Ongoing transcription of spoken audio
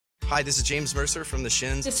Hi, this is James Mercer from The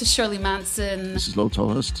Shins. This is Shirley Manson. This is Lo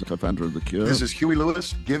Tallest, co-founder of The Cure. This is Huey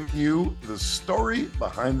Lewis giving you the story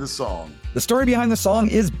behind the song. The Story Behind the Song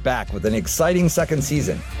is back with an exciting second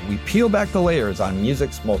season. We peel back the layers on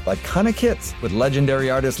music's most iconic hits with legendary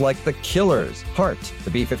artists like The Killers, Heart, the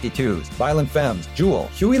B-52s, Violent Femmes, Jewel,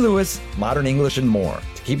 Huey Lewis, Modern English, and more.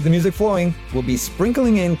 To keep the music flowing, we'll be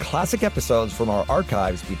sprinkling in classic episodes from our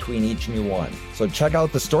archives between each new one. So check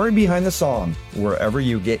out The Story Behind the Song wherever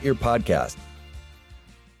you get your podcast.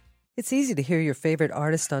 It's easy to hear your favorite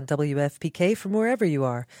artist on WFPK from wherever you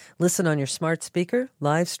are. Listen on your smart speaker,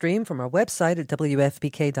 live stream from our website at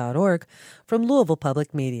WFPK.org from Louisville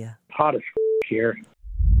Public Media. Hot as here.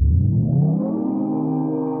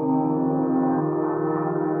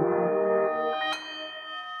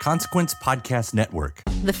 Consequence Podcast Network.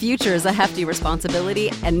 The future is a hefty responsibility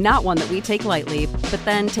and not one that we take lightly. But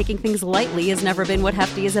then taking things lightly has never been what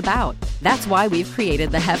Hefty is about. That's why we've created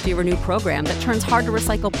the Hefty Renew program that turns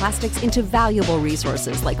hard-to-recycle plastics into valuable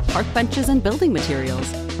resources like park benches and building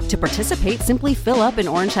materials. To participate, simply fill up an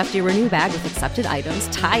orange Hefty Renew bag with accepted items,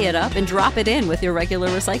 tie it up, and drop it in with your regular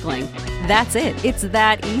recycling. That's it. It's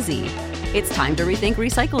that easy. It's time to rethink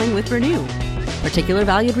recycling with Renew. Particular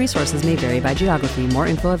valued resources may vary by geography. More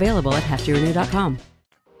info available at heftyrenew.com.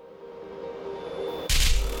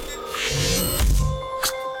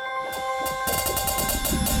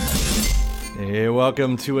 Hey,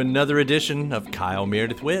 welcome to another edition of Kyle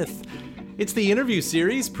Meredith With. It's the interview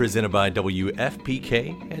series presented by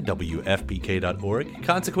WFPK at WFPK.org.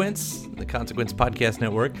 Consequence, the Consequence Podcast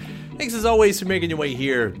Network. Thanks as always for making your way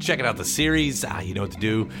here, checking out the series. You know what to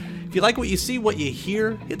do. If you like what you see, what you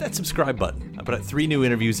hear, hit that subscribe button. I put out 3 new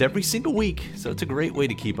interviews every single week, so it's a great way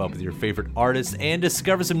to keep up with your favorite artists and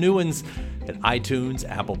discover some new ones at iTunes,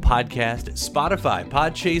 Apple Podcast, Spotify,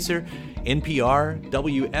 Podchaser, NPR,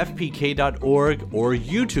 WFPK.org, or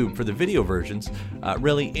YouTube for the video versions.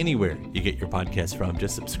 Really, anywhere you get your podcast from,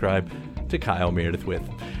 just subscribe to Kyle Meredith With.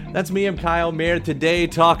 That's me, I'm Kyle Meredith, today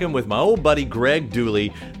talking with my old buddy Greg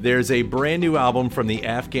Dooley. There's a brand new album from the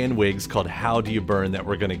Afghan Wigs called How Do You Burn that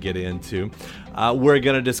we're going to get into. We're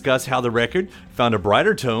going to discuss how the record found a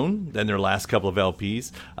brighter tone than their last couple of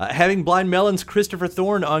LPs, having Blind Melon's Christopher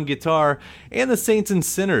Thorne on guitar, and the Saints and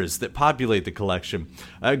Sinners that populate the collection.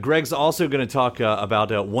 Greg's also going to talk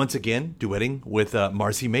about, once again, duetting with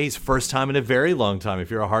Marcy Mays, first time in a very long time.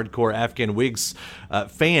 If you're a hardcore Afghan Wigs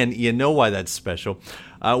fan, you know why that's special.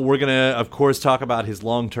 We're going to, of course, talk about his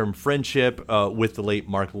long-term friendship with the late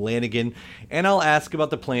Mark Lanegan, and I'll ask about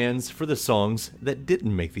the plans for the songs that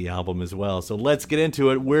didn't make the album as well. So let's get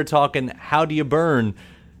into it. We're talking How Do You Burn?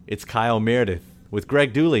 It's Kyle Meredith with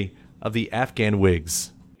Greg Dooley of the Afghan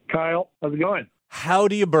Wigs. Kyle, how's it going? How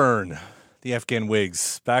Do You Burn? The Afghan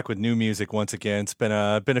Wigs, back with new music once again. It's been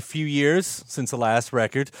a few years since the last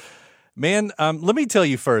record. Man, let me tell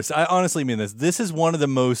you first, I honestly mean this. This is one of the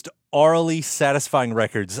most orally satisfying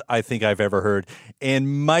records I think I've ever heard,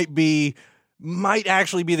 and might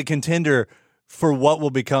actually be the contender for what will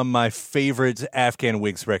become my favorite Afghan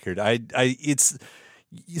Wigs record. It's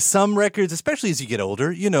some records, especially as you get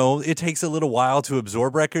older, you know, it takes a little while to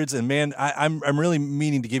absorb records, and man, I'm really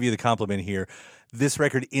meaning to give you the compliment here. This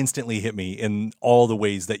record instantly hit me in all the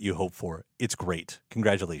ways that you hope for. It's great.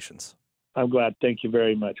 Congratulations. I'm glad. Thank you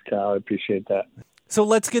very much, Kyle. I appreciate that. So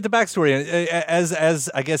let's get the backstory. As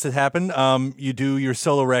I guess it happened, you do your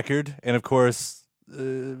solo record, and of course,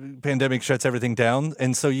 pandemic shuts everything down,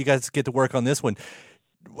 and so you guys get to work on this one.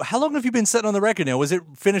 How long have you been sitting on the record now? Was it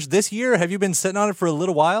finished this year? Have you been sitting on it for a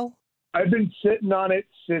little while? I've been sitting on it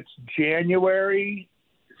since January.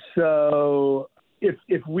 So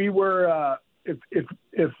if we were if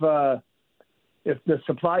the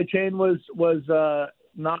supply chain was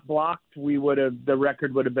not blocked, the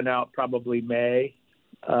record would have been out probably May.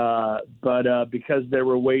 But because they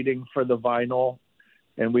were waiting for the vinyl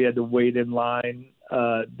and we had to wait in line,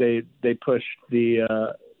 they pushed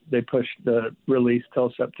the release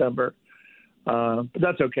till September. But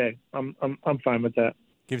that's okay. I'm fine with that.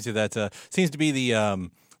 Gives you that seems to be the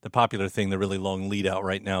popular thing, the really long lead out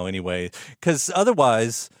right now anyway, because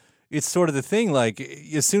otherwise it's sort of the thing, like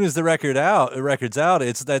as soon as the record's out,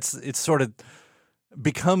 it's sort of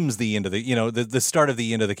becomes the end of the start of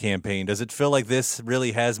the end of the campaign. Does it feel like this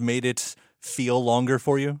really has made it feel longer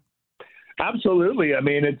for you? Absolutely. I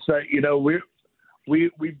mean, it's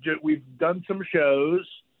we've done some shows.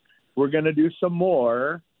 We're going to do some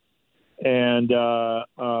more, and then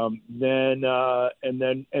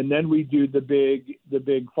we do the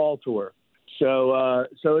big fall tour. So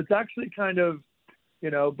it's actually kind of,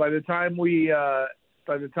 by the time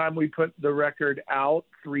we put the record out,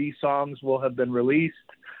 3 songs will have been released.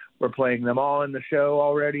 we're playing them all in the show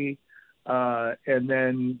already. And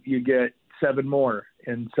then you get 7 more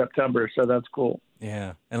in September. So that's cool.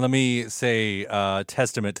 Yeah. And let me say,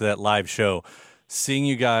 testament to that live show, seeing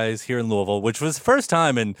you guys here in Louisville, which was the first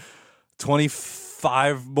time in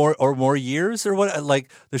 25 more years or what,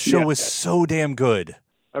 like the show was so damn good.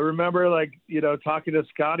 I remember talking to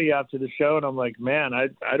Scotty after the show, and I'm like, man,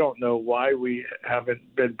 I don't know why we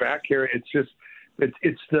haven't been back here. It's just,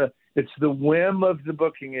 it's the whim of the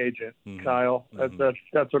booking agent, Kyle.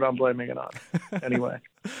 That's what I'm blaming it on. Anyway.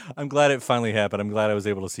 I'm glad it finally happened. I'm glad I was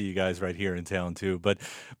able to see you guys right here in town too. But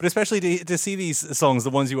especially to see these songs,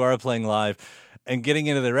 the ones you are playing live and getting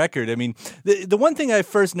into the record. I mean, the one thing I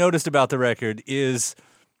first noticed about the record is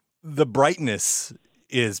the brightness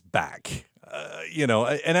is back.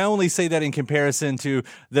 And I only say that in comparison to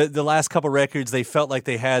the last couple records. They felt like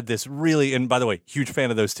they had this really, and by the way, huge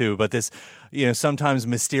fan of those too, but this, sometimes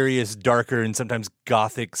mysterious, darker, and sometimes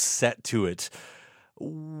gothic set to it.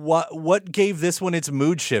 What gave this one its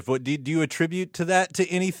mood shift? What do you attribute to that, to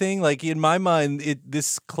anything? Like, in my mind,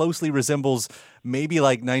 this closely resembles maybe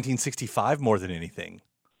like 1965 more than anything.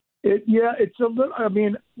 It's a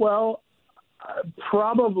little,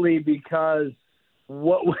 probably because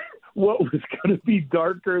what was going to be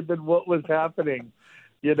darker than what was happening.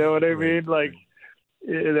 You know what I mean? Like,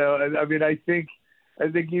 I think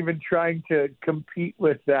even trying to compete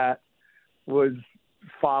with that was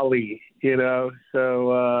folly,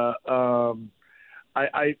 So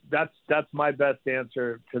that's my best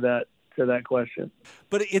answer to that question.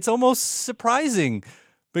 But it's almost surprising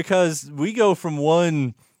because we go from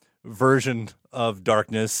one version of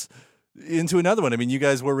darkness into another one. I mean, you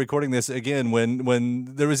guys were recording this again when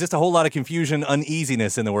there was just a whole lot of confusion,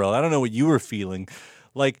 uneasiness in the world. I don't know what you were feeling.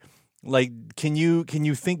 Like, can you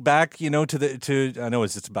think back, to I know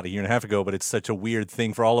it's just about a year and a half ago, but it's such a weird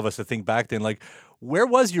thing for all of us to think back then. Like, where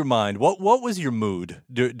was your mind? What was your mood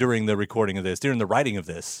during the recording of this, during the writing of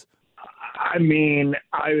this? I mean,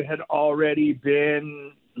 I had already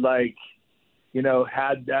been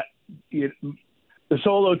had that, the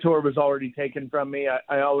solo tour was already taken from me.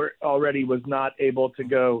 I already was not able to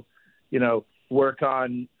go, work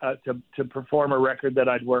on to perform a record that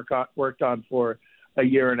I'd worked on for a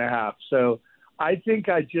year and a half. So I think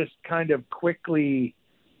I just kind of quickly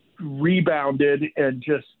rebounded and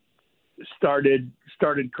just started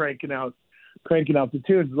cranking out the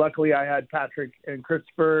tunes. Luckily, I had Patrick and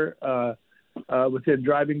Christopher within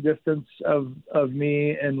driving distance of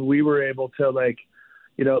me, and we were able to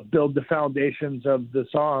build the foundations of the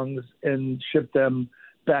songs and ship them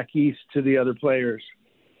back east to the other players.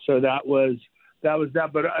 So that was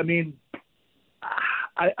that. But I mean,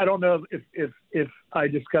 I don't know if I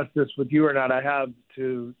discussed this with you or not. I have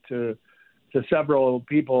to several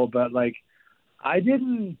people, but I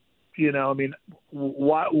didn't,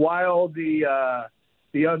 while the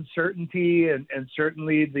uncertainty and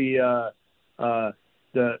certainly the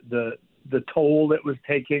toll it was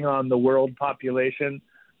taking on the world population,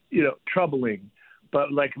 troubling. But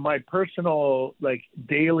my personal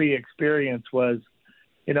daily experience was,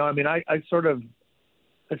 I sort of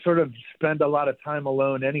spend a lot of time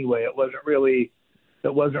alone anyway. It wasn't really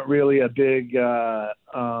a big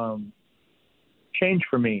change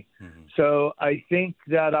for me. Mm-hmm. So I think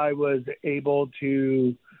that I was able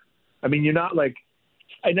to, you're not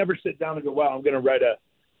I never sit down and go, wow, I'm going to write a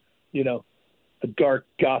dark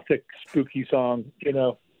gothic spooky song,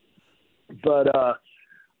 but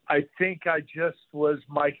I think I just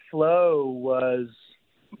my flow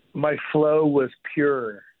was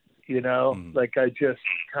pure, I just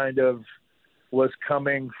kind of was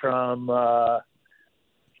coming from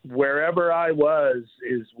wherever I was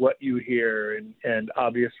is what you hear. And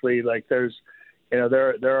obviously there's,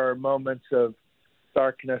 there are moments of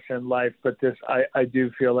darkness in life, but I do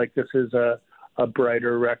feel like this is a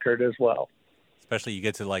brighter record as well. Especially you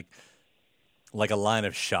get to like a line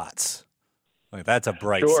of shots. That's a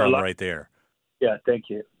bright sun right there. Yeah, thank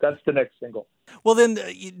you. That's the next single. Well, then,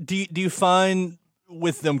 do you find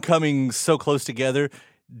with them coming so close together,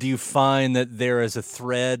 do you find that there is a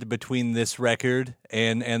thread between this record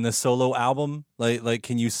and the solo album? Like,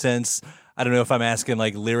 can you sense? I don't know if I'm asking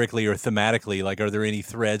lyrically or thematically. Are there any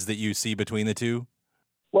threads that you see between the two?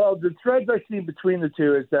 Well, the threads I see between the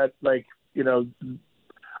two is that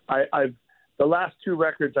I've the last 2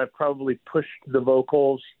 records I've probably pushed the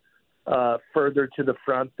vocals further to the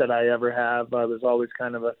front than I ever have. I was always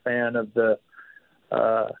kind of a fan of the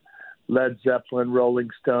Led Zeppelin, Rolling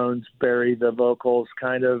Stones, bury the vocals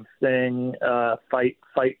kind of thing, fight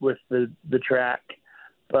with the track.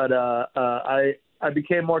 But I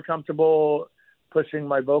became more comfortable pushing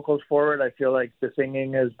my vocals forward. I feel like the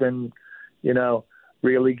singing has been,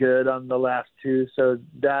 really good on the last two. So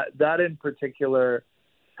that in particular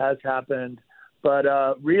has happened. But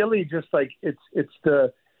really, just like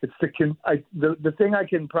the thing I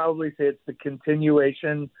can probably say, it's the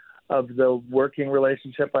continuation of the working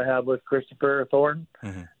relationship I have with Christopher Thorne,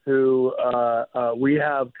 who we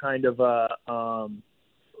have kind of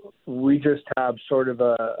we just have sort of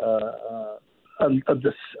a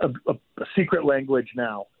secret language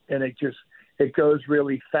now, and it goes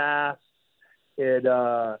really fast. It's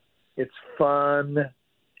fun.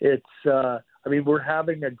 We're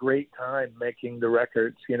having a great time making the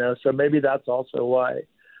records, so maybe that's also why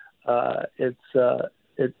it's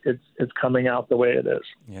coming out the way it is.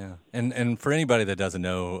 Yeah. And for anybody that doesn't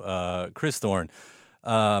know, Chris Thorne,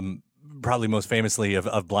 probably most famously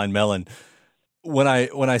of Blind Melon, when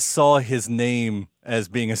I saw his name as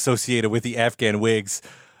being associated with the Afghan Wigs,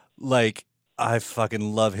 like, I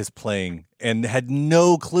fucking love his playing and had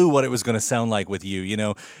no clue what it was going to sound like with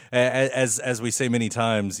you. As we say many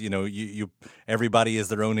times, you everybody is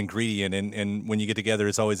their own ingredient, and when you get together,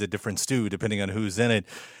 it's always a different stew depending on who's in it.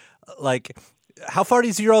 Like, how far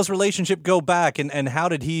does your all's relationship go back, and how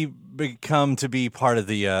did he become to be part of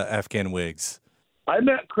the Afghan Wigs? I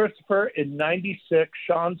met Christopher in '96.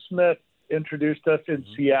 Sean Smith introduced us in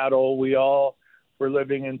Seattle. We all were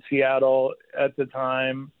living in Seattle at the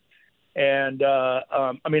time. And,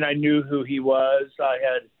 I knew who he was. I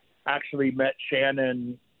had actually met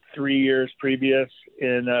Shannon 4 years previous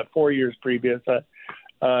in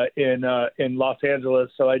Los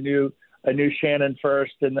Angeles. So I knew Shannon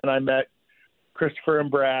first, and then I met Christopher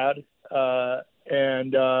and Brad.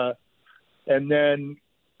 And then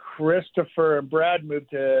Christopher and Brad moved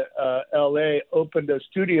to LA, opened a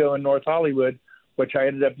studio in North Hollywood, which I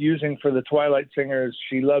ended up using for the Twilight Singers'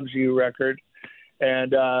 She Loves You record.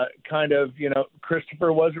 And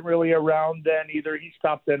Christopher wasn't really around then either. He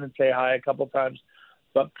stopped in and say hi a couple times.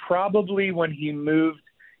 But probably when he moved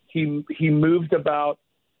about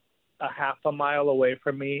a half a mile away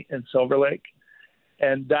from me in Silver Lake.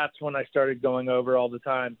 And that's when I started going over all the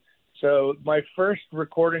time. So my first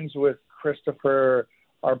recordings with Christopher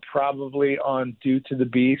are probably on Due to the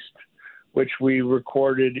Beast, which we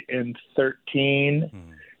recorded in 2013,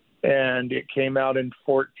 and it came out in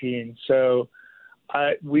 2014. So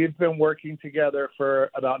we've been working together for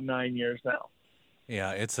about 9 years now.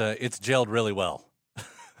 Yeah, it's gelled really well.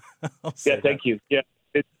 Yeah, thank you. Yeah,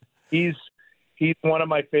 he's one of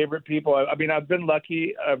my favorite people. I've been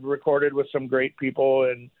lucky. I've recorded with some great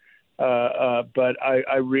people, but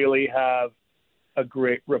I really have a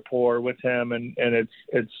great rapport with him, and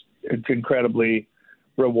it's incredibly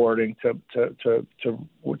rewarding to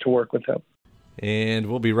work with him. And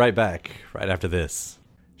we'll be right back right after this.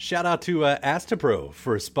 Shout out to Astapro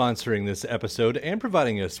for sponsoring this episode and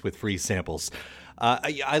providing us with free samples.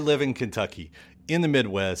 I live in Kentucky, in the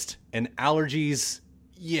Midwest, and allergies,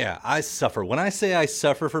 yeah, I suffer. When I say I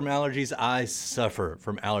suffer from allergies, I suffer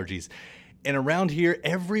from allergies. And around here,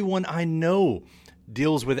 everyone I know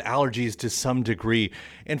deals with allergies to some degree.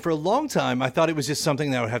 And for a long time, I thought it was just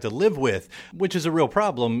something that I would have to live with, which is a real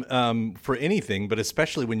problem for anything, but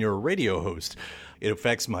especially when you're a radio host. It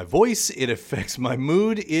affects my voice, it affects my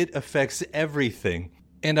mood, it affects everything.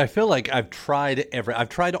 And I feel like I've tried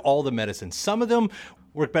all the medicines. Some of them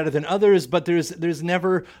work better than others, but there's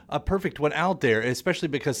never a perfect one out there, especially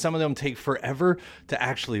because some of them take forever to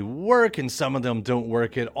actually work and some of them don't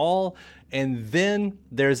work at all. And then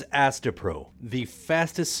there's Astapro, the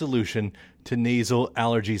fastest solution to nasal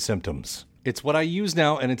allergy symptoms. It's what I use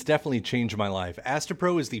now, and it's definitely changed my life.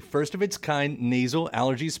 Astapro is the first of its kind nasal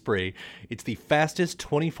allergy spray. It's the fastest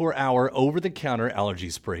 24-hour over-the-counter allergy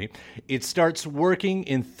spray. It starts working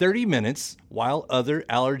in 30 minutes, while other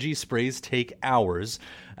allergy sprays take hours.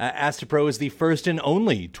 Astapro is the first and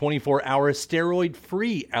only 24-hour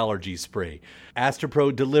steroid-free allergy spray.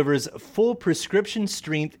 Astapro delivers full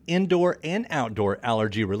prescription-strength indoor and outdoor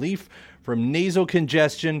allergy relief from nasal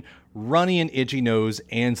congestion, runny and itchy nose,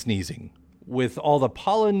 and sneezing. With all the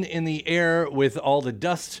pollen in the air, with all the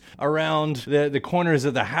dust around the corners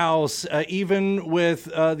of the house, even with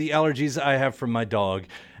the allergies I have from my dog,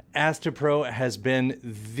 Astapro has been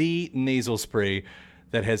the nasal spray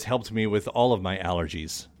that has helped me with all of my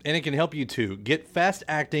allergies. And it can help you too. Get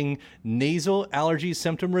fast-acting nasal allergy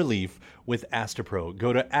symptom relief with Astapro.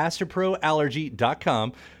 Go to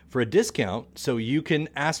astaproallergy.com for a discount so you can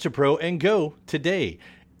Astapro and go today.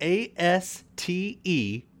 ASTEPRO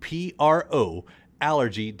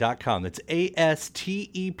allergy.com. That's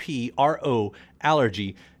ASTEPRO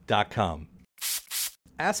allergy.com.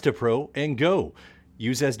 Astapro and go.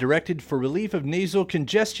 Use as directed for relief of nasal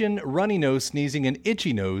congestion, runny nose, sneezing, and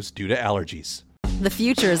itchy nose due to allergies. The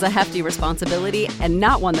future is a hefty responsibility and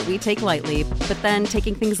not one that we take lightly, but then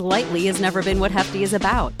taking things lightly has never been what Hefty is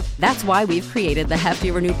about. That's why we've created the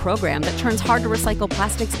Hefty Renew program that turns hard-to-recycle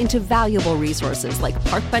plastics into valuable resources like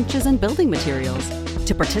park benches and building materials.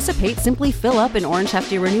 To participate, simply fill up an orange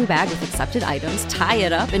Hefty Renew bag with accepted items, tie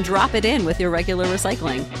it up, and drop it in with your regular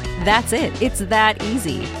recycling. That's it. It's that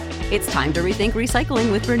easy. It's time to rethink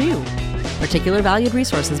recycling with Renew. Particular valued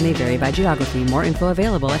resources may vary by geography. More info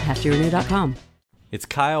available at heftyrenew.com. It's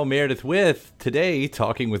Kyle Meredith with, today,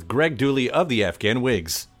 talking with Greg Dooley of the Afghan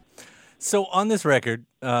Wigs. So on this record,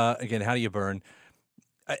 again, How Do You Burn?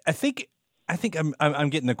 I think I'm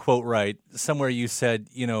getting the quote right. Somewhere you said,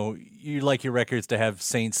 you like your records to have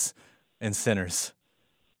saints and sinners.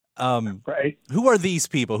 Right. Who are these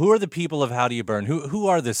people? Who are the people of How Do You Burn? Who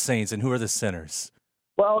are the saints and who are the sinners?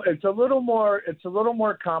 Well, it's a little more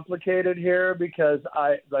complicated here because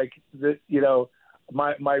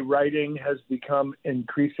my writing has become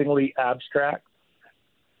increasingly abstract.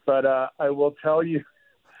 But I will tell you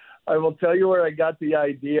where I got the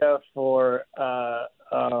idea for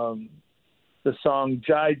the song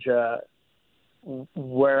Jaija,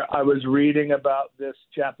 where I was reading about this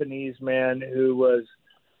Japanese man who was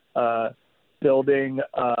building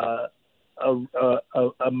a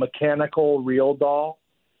mechanical real doll,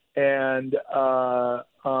 and I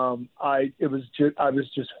was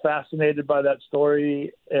just fascinated by that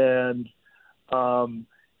story, and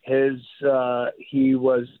he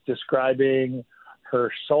was describing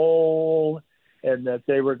her soul and that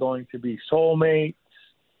they were going to be soulmates.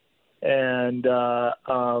 And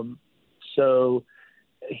so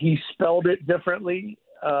he spelled it differently.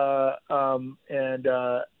 But I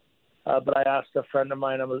asked a friend of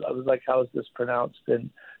mine, I was like, how is this pronounced? And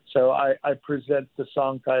so I present the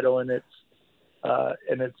song title in its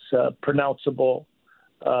pronounceable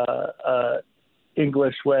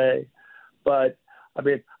English way. But I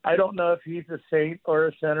mean, I don't know if he's a saint or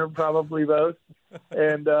a sinner, probably both.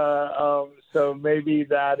 And so maybe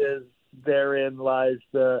therein lies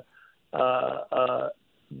the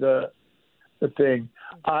thing.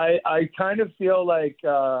 I kind of feel like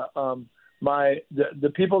the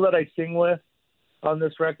people that I sing with on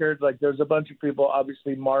this record, like there's a bunch of people,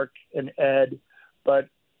 obviously Mark and Ed, but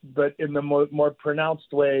in the more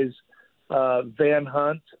pronounced ways, Van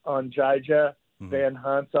Hunt on Jaija, Van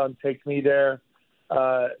Hunt on Take Me There,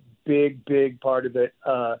 big part of it.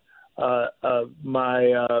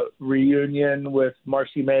 My reunion with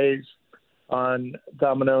Marcy Mays on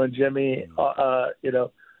Domino and Jimmy,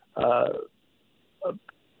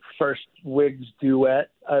 first Wigs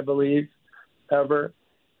duet, I believe, ever.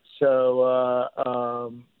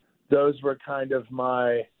 So those were kind of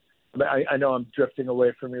my. I know I'm drifting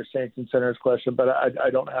away from your Saints and Sinners question, but I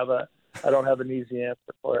don't have an easy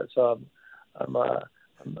answer for it. So I'm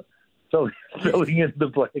filling in the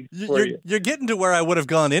blanks for you. You're getting to where I would have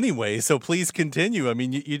gone anyway, so please continue. I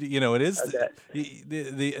mean, it is okay.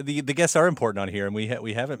 The guests are important on here, and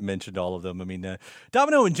we haven't mentioned all of them. I mean,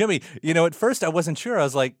 Domino and Jimmy. At first I wasn't sure. I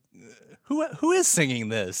was like, who is singing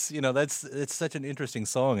this? It's such an interesting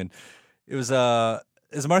song, and it was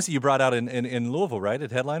Marcy you brought out in Louisville, right,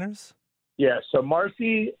 at Headliners? Yeah. So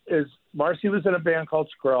Marcy was in a band called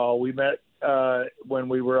Scrawl. We met when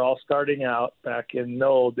we were all starting out back in the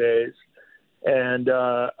old days. And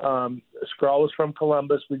Scrawl was from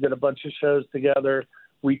Columbus. We did a bunch of shows together.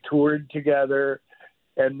 We toured together.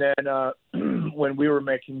 And then when we were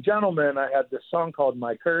making Gentlemen, I had this song called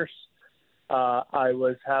My Curse. I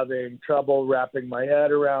was having trouble wrapping my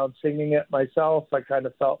head around singing it myself. I kind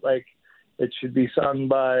of felt like it should be sung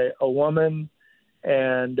by a woman.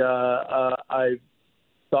 And I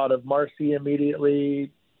thought of Marcy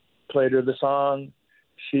immediately, played her the song.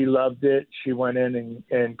 She loved it. She went in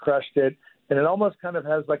and crushed it. And it almost kind of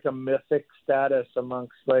has like a mythic status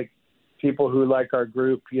amongst like people who like our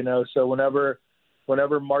group, So whenever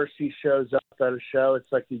Marcy shows up at a show,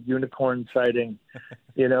 it's like a unicorn sighting.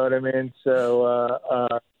 You know what I mean? So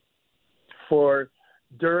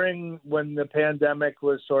during when the pandemic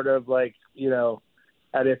was sort of like,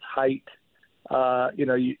 at its height,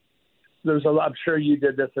 there's a lot, I'm sure you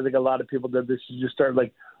did this. I think a lot of people did this. You just started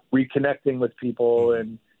like reconnecting with people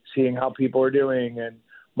and seeing how people are doing. And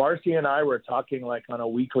Marcy and I were talking like on a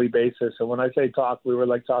weekly basis. And when I say talk, we were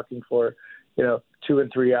like talking for, 2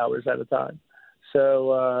 and 3 hours at a time.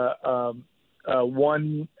 So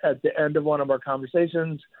at the end of one of our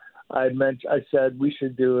conversations, I said we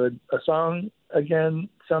should do a song again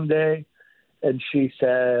someday. And she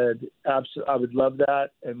said, absolutely, I would love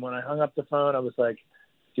that. And when I hung up the phone, I was like,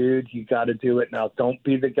 dude, you got to do it now. Don't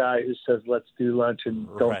be the guy who says, let's do lunch and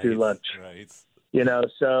don't do lunch. Right.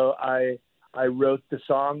 So I wrote the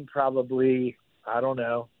song probably I don't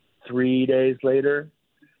know, 3 days later,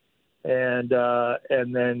 and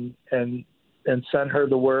sent her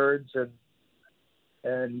the words,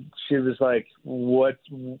 and she was like, what's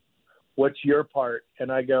your part?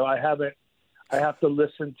 And I go, I have to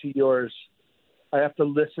listen to yours. I have to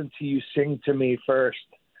listen to you sing to me first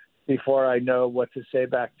before I know what to say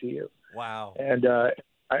back to you. Wow. And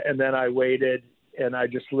then I waited, and I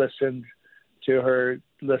just listened to her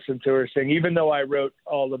sing. Even though I wrote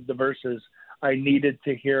all of the verses, I needed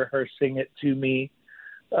to hear her sing it to me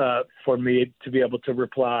for me to be able to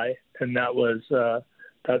reply. And that was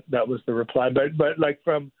that was the reply. But like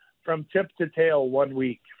from tip to tail, 1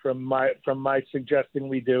 week from my suggesting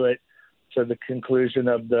we do it to the conclusion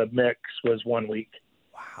of the mix was 1 week.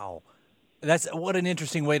 Wow. What an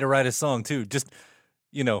interesting way to write a song too. Just,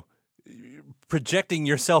 projecting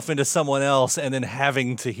yourself into someone else and then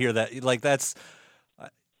having to hear that. Like I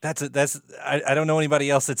don't know anybody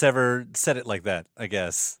else that's ever said it like that, I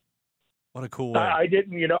guess. What a cool way. I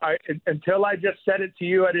didn't, until I just said it to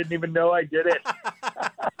you, I didn't even know I did it.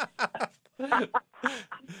 I'm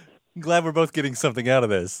glad we're both getting something out of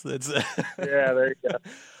this. Yeah, there you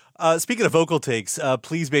go. Speaking of vocal takes,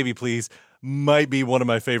 Please Baby Please might be one of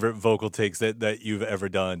my favorite vocal takes that you've ever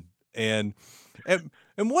done. And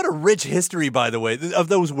what a rich history, by the way, of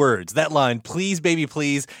those words. That line, Please Baby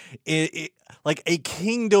Please, like a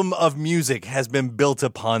kingdom of music has been built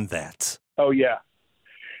upon that. Oh, yeah.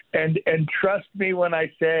 And trust me when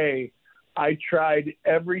I say I tried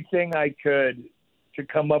everything I could to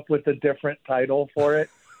come up with a different title for it.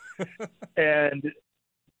 And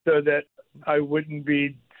so that I wouldn't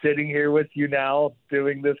be sitting here with you now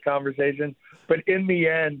doing this conversation. But in the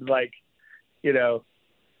end,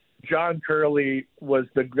 John Curley was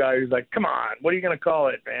the guy who's like, come on, what are you going to call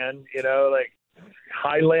it, man? Like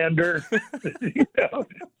Highlander,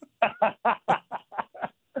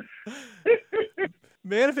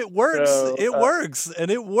 Man, if it works, it works, and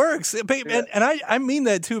it works. And I mean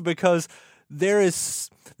that too, because there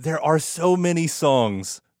are so many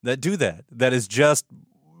songs that do that. That is just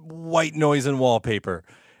white noise and wallpaper.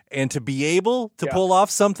 And to be able to pull off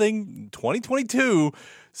something 2022,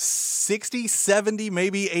 60, 70,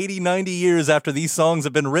 maybe 80, 90 years after these songs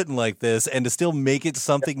have been written like this, and to still make it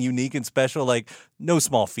something unique and special, like no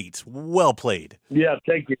small feats. Well played. Yeah,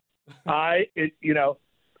 thank you.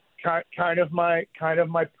 Kind of my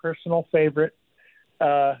personal favorite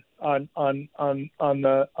on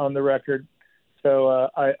the record. So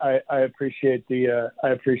I appreciate the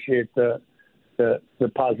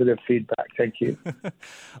positive feedback. Thank you.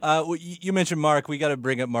 You mentioned Mark. We got to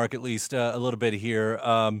bring up Mark at least a little bit here.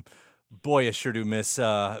 Boy, I sure do miss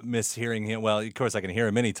hearing him. Well, of course I can hear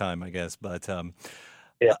him anytime, I guess. But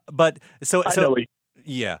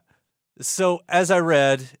yeah. So as I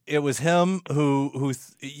read, it was him who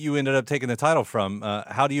you ended up taking the title from.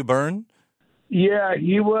 How Do You Burn? Yeah,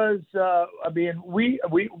 he was. We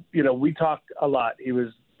talked a lot. He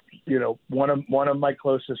was, one of my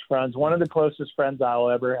closest friends, one of the closest friends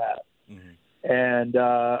I'll ever have. Mm-hmm. And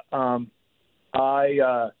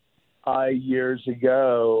I years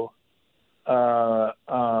ago I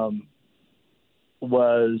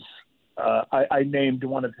named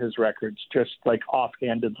one of his records just like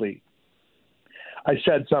offhandedly. I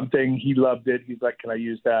said something, he loved it. He's like, "Can I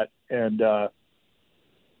use that?" And I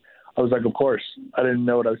was like, "Of course." I didn't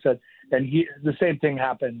know what I said. And the same thing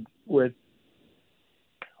happened with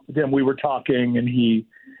him. We were talking, and he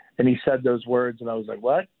said those words, and I was like,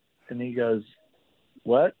 "What?" And he goes,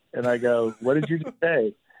 "What?" And I go, "What did you just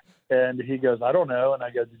say?" And he goes, "I don't know." And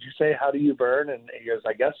I go, "Did you say, how do you burn?" And he goes,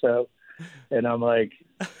 "I guess so." And I'm like,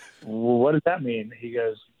 "Well, what does that mean?" He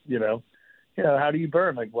goes, how do you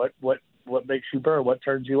burn? Like, what makes you burn? What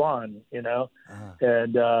turns you on? Uh-huh.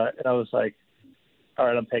 And I was like, "All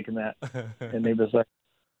right, I'm taking that." And he was like,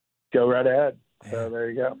 "Go right ahead." So there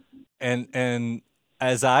you go. And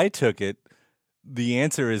as I took it, the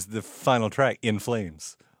answer is the final track, In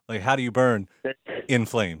Flames. Like, how do you burn? In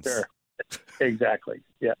Flames. Sure. Exactly.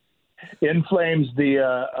 Yeah. In Flames,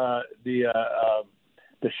 the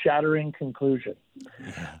shattering conclusion.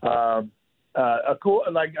 Yeah. A cool,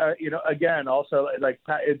 again, also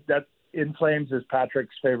that In Flames is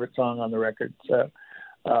Patrick's favorite song on the record. So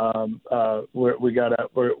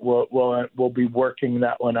we'll be working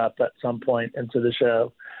that one up at some point into the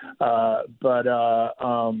show.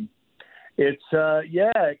 It's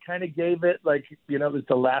it kind of gave it it was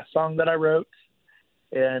the last song that I wrote,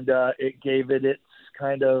 and it gave it its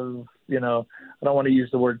kind of, I don't want to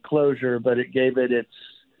use the word closure, but it gave it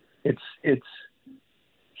its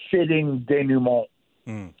fitting denouement.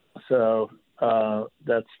 Mm. So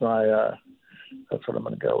that's what I'm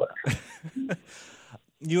going to go with.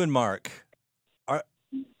 You and Mark,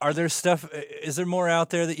 Are there stuff? Is there more out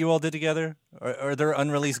there that you all did together? Are there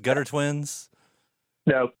unreleased Gutter Twins?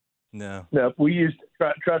 No. We used.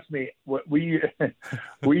 Trust me, we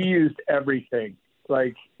used everything.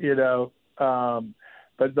 Like, you know,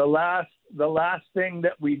 but the last thing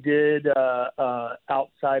that we did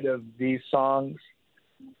outside of these songs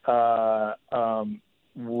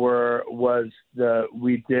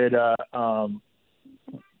we did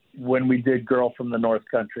when we did "Girl from the North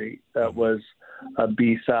Country." That was a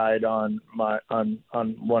B-side on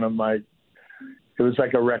one of my. It was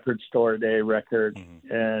like a record store day record,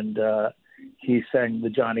 and he sang the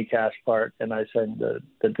Johnny Cash part, and I sang the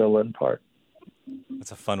Dylan part.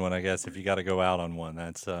 That's a fun one, I guess. If you got to go out on one,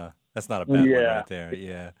 that's not a bad one right there.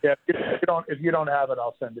 Yeah. If you don't have it,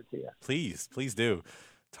 I'll send it to you. Please do.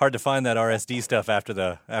 It's hard to find that RSD stuff after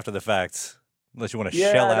the facts, unless you want to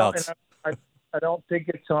shell out. I don't think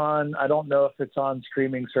it's on. I don't know if it's on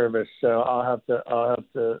streaming service, so I'll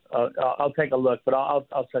take a look, but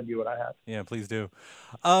I'll send you what I have. Yeah, please do.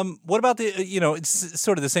 What about it's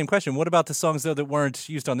sort of the same question. What about the songs though that weren't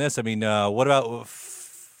used on this? I mean, what about?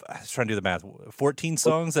 I was trying to do the math. 14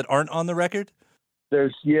 songs that aren't on the record.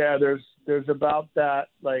 There's about that.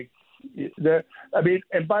 Like, I mean,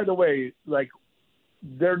 and by the way, like,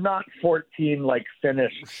 they're not 14 like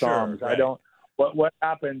finished songs. Sure, right. I don't. What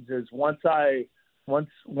happens is once I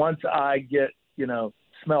get, you know,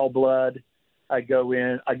 smell blood, I go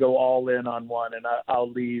all in on one, and I'll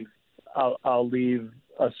leave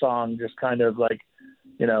a song just kind of like,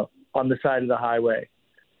 you know, on the side of the highway,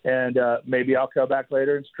 and maybe I'll go back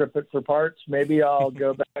later and strip it for parts. Maybe I'll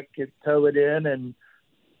go back and tow it in and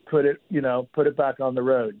put it back on the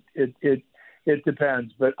road. It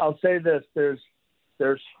depends, but I'll say this: there's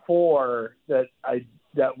 4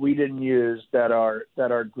 that we didn't use that are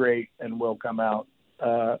great and will come out.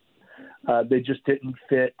 They just didn't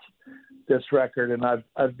fit this record, and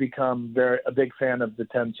I've become a big fan of the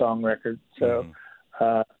 10-song record. So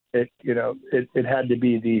it had to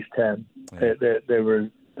be these 10.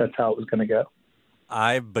 That's how it was going to go.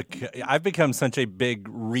 I've become such a big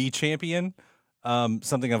re-champion.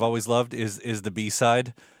 Something I've always loved is the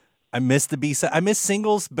B-side. I miss the B-side. I miss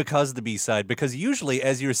singles because of the B-side, because usually,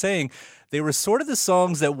 as you were saying, they were sort of the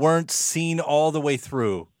songs that weren't seen all the way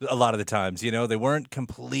through a lot of the times. You know, they weren't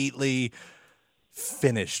completely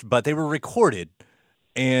finished, but they were recorded.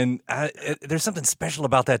 And there's something special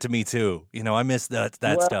about that to me, too. You know, I miss that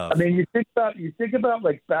stuff. I mean, you think about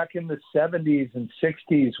like back in the 70s and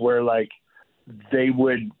 60s where like they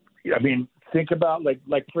would, I mean, think about like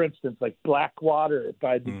for instance, like Blackwater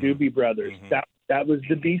by the Doobie Brothers. That was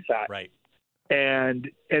the B-side. Right. And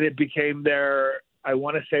it became I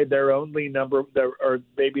want to say their only number, or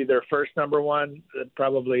maybe their first number one,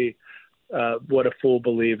 probably What a Fool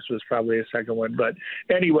Believes was probably a second one. But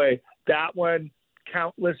anyway, that one,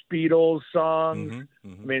 countless Beatles songs. I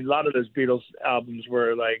mean, a lot of those Beatles albums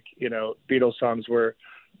were like, you know, Beatles songs were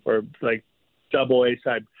like double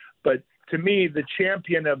A-side. But to me, the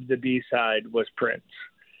champion of the B-side was Prince.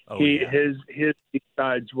 His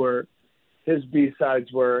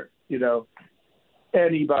B-sides were, you know,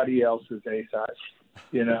 anybody else's A-sides,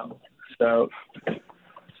 you know. So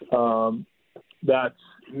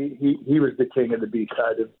he was the king of the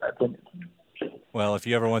B-side, in my opinion. Well, if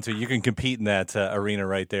you ever want to, you can compete in that arena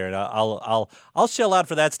right there, and I'll shell out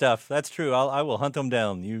for that stuff. That's true. I will hunt them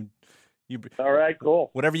down. You. All right, cool.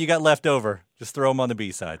 Whatever you got left over, just throw them on the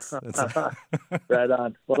B-sides. Right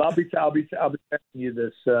on. Well, I'll be sending you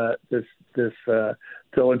this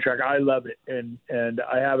Dylan track. I love it, and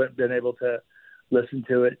I haven't been able to listen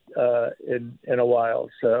to it in a while.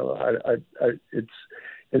 So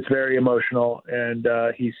it's very emotional, and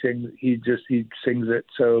he sings it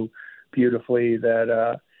so beautifully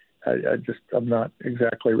that I'm not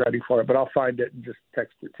exactly ready for it, but I'll find it and just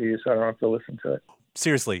text it to you so I don't have to listen to it.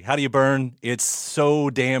 Seriously, How Do You Burn? It's so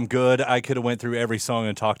damn good. I could have went through every song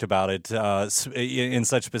and talked about it in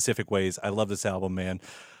such specific ways. I love this album, man.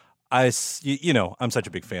 I'm such a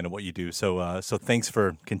big fan of what you do. So thanks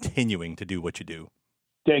for continuing to do what you do.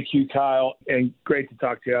 Thank you, Kyle, and great to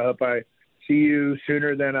talk to you. I hope I see you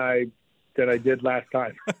sooner than I did last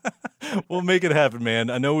time. We'll make it happen, man.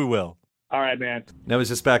 I know we will. All right, man. That was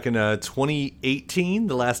just back in 2018,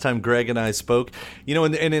 the last time Greg and I spoke. You know,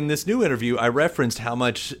 and in this new interview, I referenced how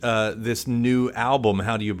much this new album,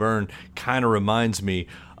 How Do You Burn, kind of reminds me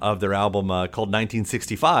of their album called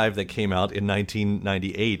 1965 that came out in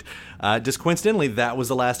 1998. Just coincidentally, that was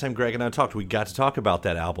the last time Greg and I talked. We got to talk about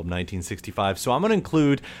that album, 1965. So I'm going to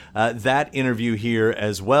include that interview here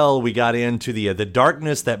as well. We got into the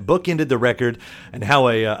darkness that bookended the record and how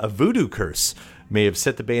a voodoo curse may have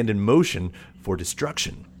set the band in motion for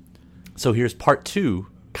destruction. So here's part 2,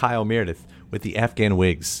 Kyle Meredith with the Afghan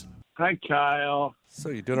Wigs. Hi, Kyle. So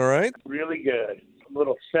you doing all right? Really good. A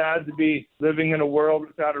little sad to be living in a world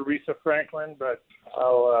without Aretha Franklin, but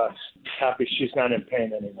I'm happy she's not in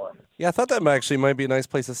pain anymore. Yeah, I thought that actually might be a nice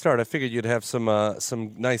place to start. I figured you'd have some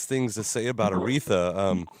nice things to say about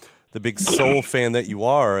Aretha, the big soul fan that you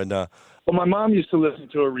are. And well, my mom used to listen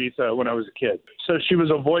to Aretha when I was a kid, so she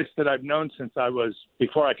was a voice that I've known since I was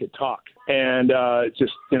before I could talk, and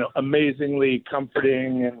just amazingly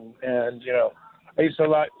comforting, and I used to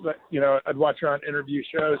I'd watch her on interview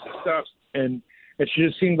shows and stuff, and she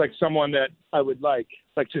just seemed like someone that I would like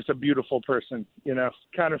just a beautiful person,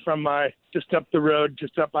 kind of from just up the road,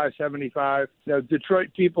 just up I-75. Detroit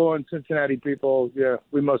people and Cincinnati people,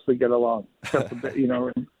 we mostly get along, except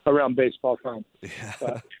for, around baseball time.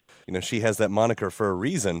 Yeah. She has that moniker for a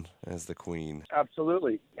reason as the Queen.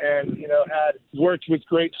 Absolutely. And, had worked with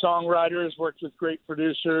great songwriters, worked with great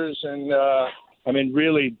producers, and,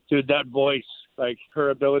 really, dude, that voice, like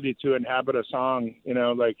her ability to inhabit a song,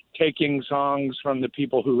 taking songs from the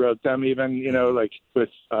people who wrote them, even, with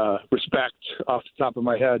respect off the top of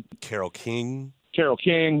my head. Carole King,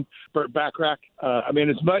 Burt Bacharach.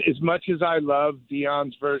 As much as I love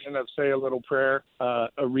Dion's version of Say a Little Prayer,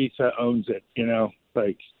 Aretha owns it,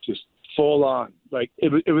 just full on.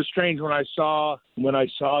 It was strange when I saw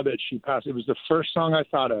that she passed. It was the first song I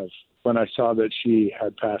thought of when I saw that she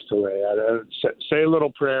had passed away. Say a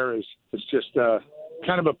Little Prayer is just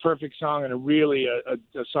kind of a perfect song, and really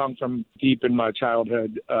a song from deep in my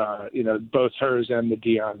childhood, both hers and the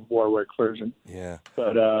Dionne Warwick version. Yeah.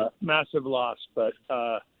 But massive loss, but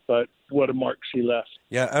what a mark she left.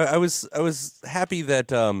 Yeah, I was happy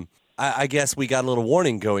that I guess we got a little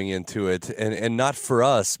warning going into it, and not for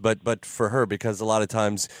us, but for her, because a lot of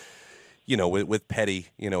times, with Petty,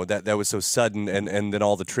 that was so sudden, and then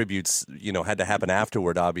all the tributes, had to happen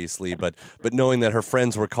afterward, obviously. But knowing that her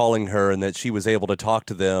friends were calling her and that she was able to talk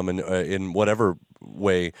to them and in whatever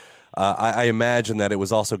way, I imagine that it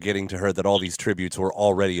was also getting to her that all these tributes were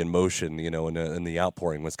already in motion, and the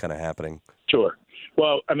outpouring was kind of happening. Sure.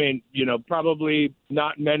 Well, probably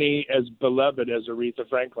not many as beloved as Aretha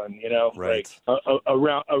Franklin, right.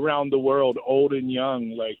 Around the world, old and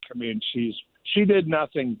young. She did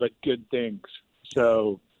nothing but good things.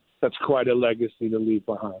 So that's quite a legacy to leave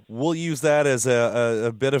behind. We'll use that as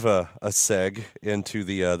a bit of a seg into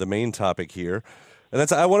the main topic here. And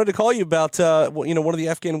I wanted to call you about, one of the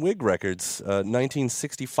Afghan Wig records,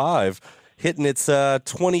 1965, hitting its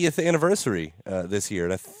 20th anniversary this year.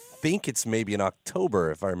 And I think it's maybe in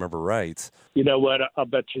October, if I remember right. You know what? I'll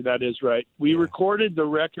bet you that is right. We recorded the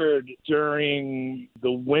record during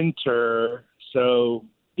the winter, so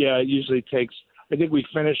yeah, it usually takes, I think we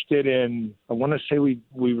finished it in, I want to say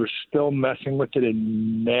we were still messing with it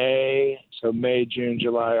in May. So May, June,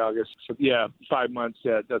 July, August. So yeah, 5 months.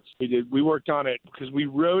 Yeah, we worked on it because we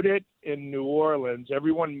wrote it in New Orleans. I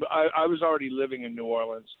was already living in New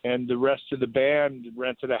Orleans, and the rest of the band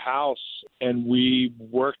rented a house, and we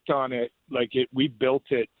worked on it we built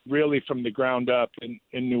it really from the ground up in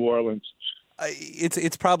New Orleans.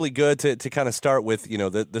 It's probably good to kind of start with,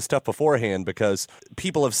 the stuff beforehand, because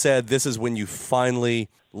people have said this is when you finally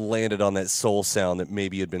landed on that soul sound that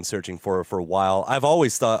maybe you'd been searching for a while. I've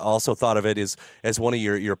always thought of it as one of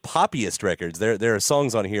your poppiest records. There are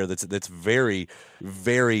songs on here that's very,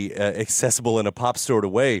 very accessible in a pop sort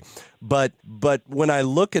of way. But when I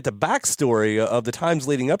look at the backstory of the times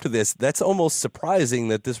leading up to this, that's almost surprising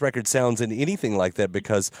that this record sounds in anything like that,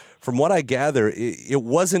 because from what I gather, it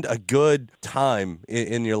wasn't a good time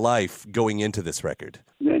in your life going into this record.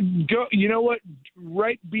 You know what?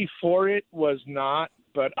 Right before it was not.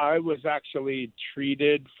 But I was actually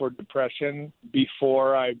treated for depression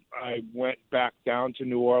before I went back down to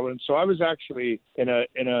New Orleans. So I was actually in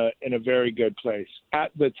a very good place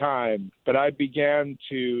at the time. But I began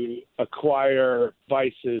to acquire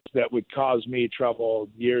vices that would cause me trouble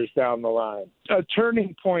years down the line. A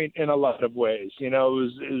turning point in a lot of ways. It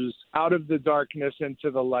was out of the darkness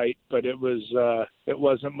into the light, but it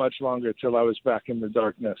wasn't much longer till I was back in the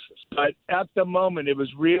darkness. But at the moment, it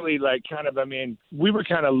was really we were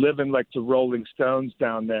kind of living like the Rolling Stones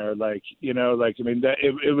down there.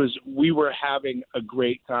 We were having a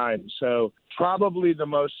great time. So probably the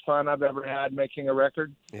most fun I've ever had making a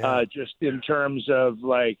record, just in terms of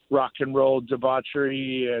rock and roll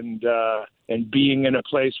debauchery and being in a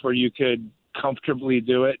place where you could comfortably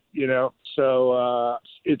do it, So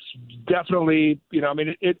it's definitely, I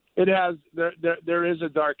mean, it has there is a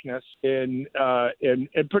darkness in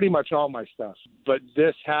pretty much all my stuff, but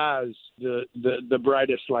this has the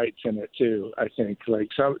brightest lights in it too. I think like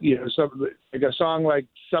some like a song like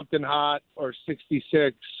Something Hot or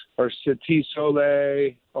 66 or City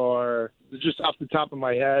Soleil or just off the top of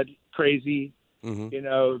my head, Crazy.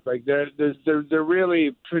 Mm-hmm. Like they're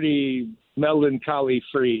really pretty melancholy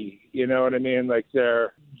free. You know what I mean? Like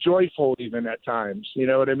they're joyful even at times. You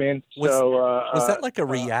know what I mean? Was that like a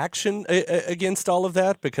reaction against all of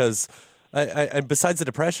that? Because I besides the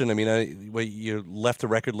depression, I mean, you left the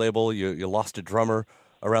record label, you lost a drummer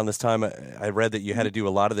around this time. I read that you had to do a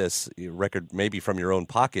lot of this record maybe from your own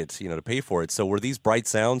pocket, to pay for it. So were these bright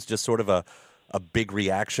sounds just sort of a big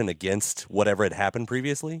reaction against whatever had happened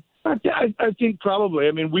previously? I think probably.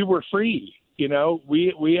 I mean, we were free.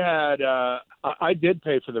 We had. I did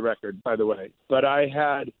pay for the record, by the way, but I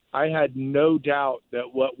had no doubt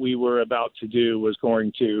that what we were about to do was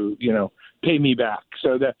going to, pay me back.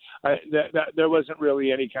 So that there wasn't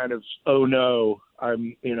really any kind of, oh no,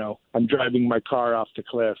 I'm driving my car off the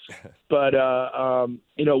cliff. But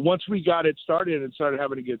once we got it started and started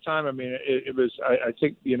having a good time, I mean, it was. I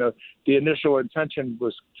think the initial intention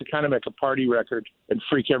was to kind of make a party record and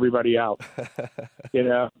freak everybody out.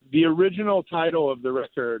 The original title of the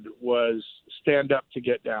record was Stand Up to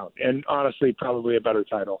Get Down, and honestly, probably a better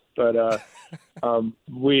title. But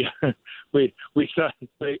we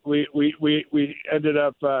ended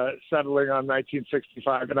up settling on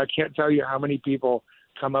 1965, and I can't tell you how many people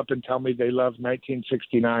come up and tell me they love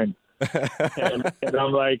 1969. and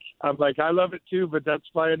I'm like, I love it too, but that's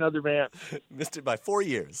by another man. Missed it by 4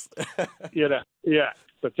 years. Yeah.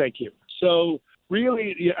 But thank you. So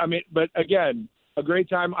really, I mean, but again, a great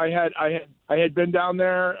time. I had been down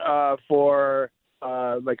there for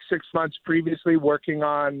like 6 months previously working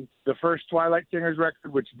on the first Twilight Singers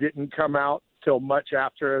record, which didn't come out till much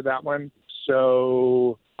after that one.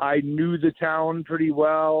 So I knew the town pretty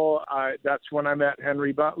well. That's when I met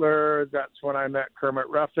Henry Butler. That's when I met Kermit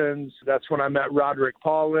Ruffins. That's when I met Roderick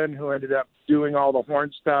Paulin, who ended up doing all the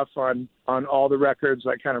horn stuff on all the records,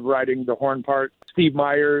 like kind of writing the horn part. Steve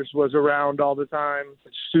Myers was around all the time.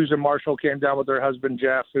 Susan Marshall came down with her husband,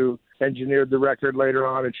 Jeff, who engineered the record later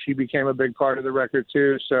on, and she became a big part of the record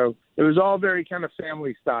too. So it was all very kind of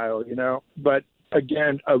family style, but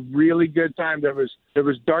again, a really good time. There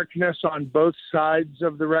was darkness on both sides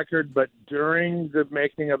of the record, but during the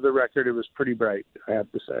making of the record, it was pretty bright, I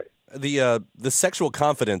have to say. The sexual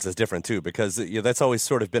confidence is different too, because that's always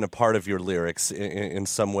sort of been a part of your lyrics in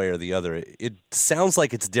some way or the other. It sounds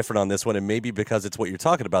like it's different on this one, and maybe because it's what you're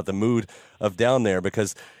talking about, the mood of Down There,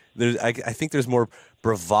 because I think there's more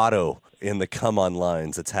bravado in the come on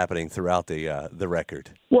lines that's happening throughout the record.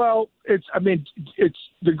 Well, it's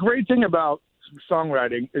the great thing about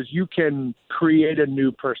songwriting is you can create a new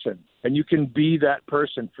person and you can be that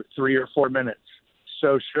person for 3 or 4 minutes.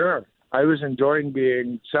 So sure, I was enjoying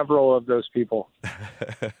being several of those people.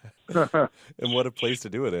 And what a place to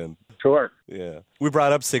do it in. Sure. Yeah. We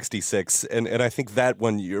brought up 66, and I think that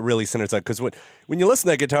one really centers on, because when you listen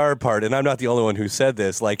to that guitar part, and I'm not the only one who said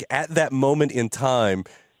this, like at that moment in time,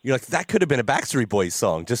 you're like, that could have been a Backstreet Boys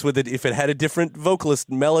song, just with it, if it had a different vocalist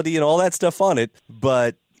melody and all that stuff on it.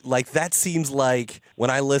 But like, that seems like when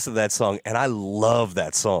I listen to that song, and I love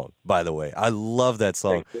that song, by the way. I love that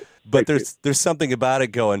song. But there's something about it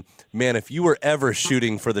going, man, if you were ever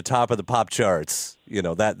shooting for the top of the pop charts,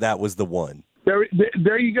 that was the one.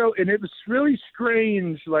 There you go. And it was really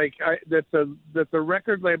strange, like that the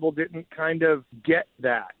record label didn't kind of get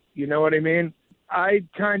that. You know what I mean? I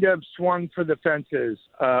kind of swung for the fences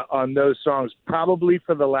on those songs, probably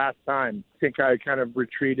for the last time. I think I kind of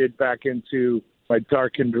retreated back into my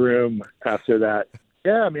darkened room after that.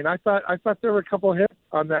 Yeah, I mean, I thought there were a couple hits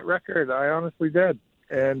on that record. I honestly did,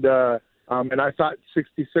 and I thought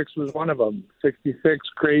 66 was one of them. 66,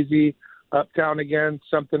 Crazy, Uptown Again,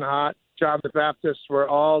 Something Hot, John the Baptist were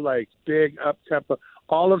all like big up tempo.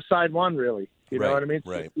 All of side one, really. You know what I mean?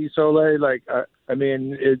 Right. Soleil, like I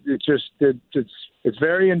mean, it's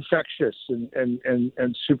very infectious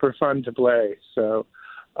and super fun to play. So.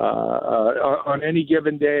 On any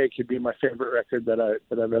given day, it could be my favorite record that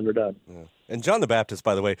I've ever done. Yeah. And John the Baptist,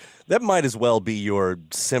 by the way, that might as well be your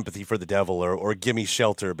Sympathy for the Devil or Gimme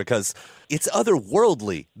Shelter, because it's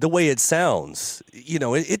otherworldly the way it sounds.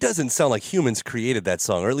 It doesn't sound like humans created that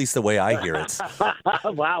song, or at least the way I hear it.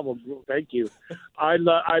 Wow, well, thank you. I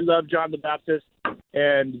love John the Baptist,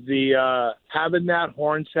 and the having that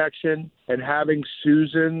horn section and having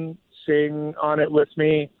Susan sing on it with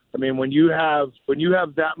me. I mean, when you have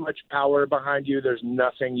that much power behind you, there's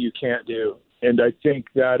nothing you can't do. And I think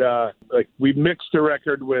that we mixed a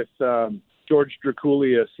record with George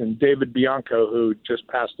Drakoulias and David Bianco, who just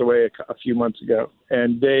passed away a few months ago,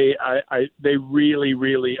 and they really,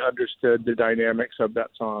 really understood the dynamics of that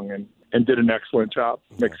song and did an excellent job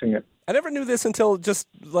mixing it. I never knew this until just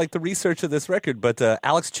like the research of this record, but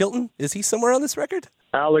Alex Chilton, is he somewhere on this record?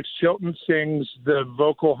 Alex Chilton sings the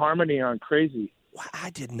vocal harmony on Crazy. Wow, I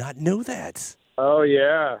did not know that. Oh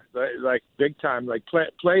yeah, like big time. Like play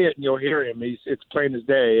it and you'll hear him. It's plain as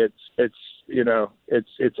day.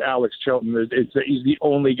 It's Alex Chilton. He's the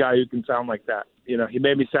only guy who can sound like that. You know, he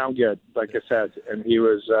made me sound good, like I said, and he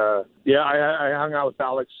was. I hung out with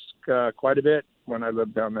Alex quite a bit when I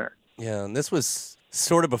lived down there. Yeah, and this was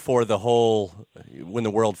sort of before when the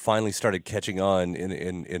world finally started catching on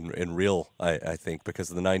in real, I think, because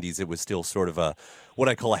in the 90s it was still sort of what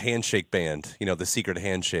I call a handshake band, the secret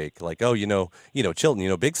handshake, like, oh,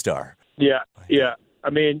 Chilton, Big Star. Yeah. I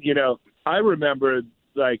mean, I remember,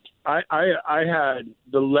 like, I had,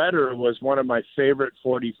 The Letter was one of my favorite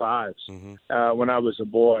 45s when I was a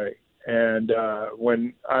boy. And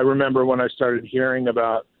when I started hearing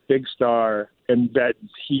about Big Star and that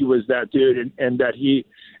he was that dude and that he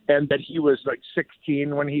was like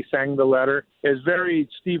 16 when he sang The Letter, is very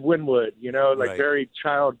Steve Winwood, Right. Very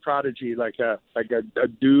child prodigy, like a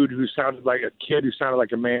dude who sounded like a kid who sounded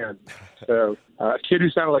like a man. So a kid who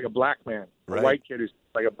sounded like a black man, right. A white kid who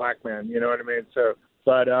sounded like a black man, you know what I mean? So,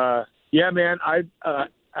 but yeah, man,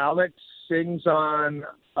 Alex sings on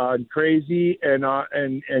Crazy and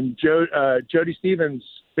Jody Stevens,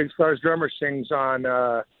 Big Star's drummer, sings on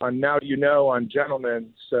Now You Know on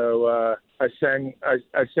Gentlemen. So I sang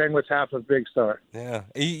with half of Big Star. Yeah,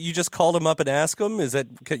 you just called him up and asked him. Is that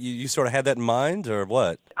you sort of had that in mind, or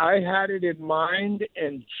what? I had it in mind,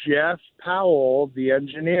 and Jeff Powell, the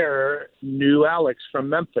engineer, knew Alex from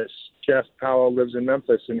Memphis. Jeff Powell lives in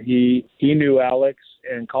Memphis, and he knew Alex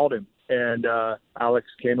and called him. And Alex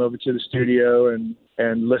came over to the studio and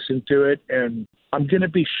listened to it. And I'm going to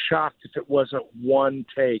be shocked if it wasn't one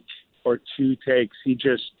take or two takes. He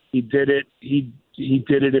did it. He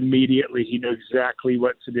did it immediately. He knew exactly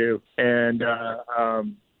what to do. And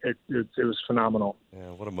it was phenomenal. Yeah,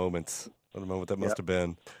 what a moment. What a moment that must have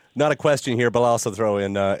been. Not a question here, but I'll also throw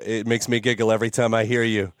in, it makes me giggle every time I hear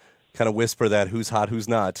you kind of whisper that who's hot, who's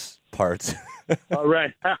not part. All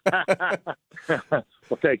right.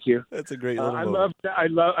 Well, thank you. That's a great little moment. I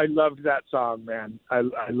loved that song, man. I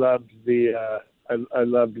loved I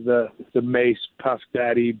loved the Mace, Puff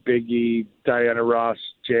Daddy, Biggie, Diana Ross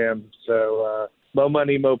jam. So Mo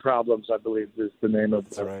Money, Mo Problems, I believe is the name of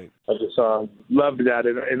the song. Loved that,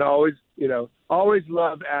 and always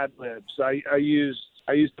loved ad libs. I used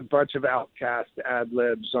a bunch of Outkast ad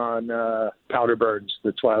libs on Powder Burns,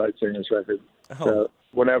 the Twilight Singers record. Oh. So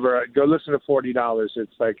whenever I go listen to $40,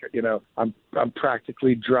 it's like, I'm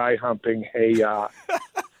practically dry humping Hey Ya.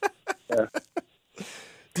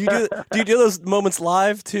 Do you do those moments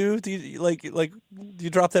live too? Do you do you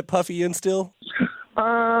drop that Puffy in still?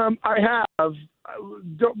 I have.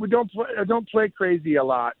 We don't play Crazy a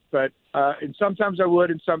lot, but and sometimes I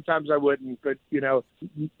would, and sometimes I wouldn't. But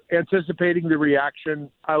anticipating the reaction,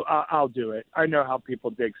 I'll do it. I know how people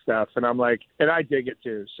dig stuff, and I dig it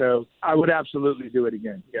too. So I would absolutely do it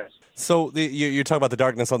again. Yes. So you're talking about the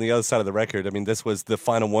darkness on the other side of the record. I mean, this was the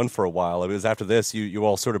final one for a while. It was after this you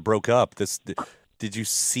all sort of broke up. Did you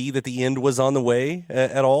see that the end was on the way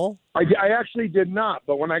at all? I actually did not,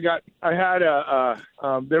 but when there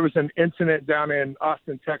was an incident down in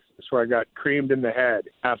Austin, Texas, where I got creamed in the head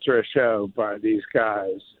after a show by these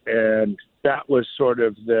guys, and that was sort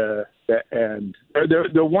of the end.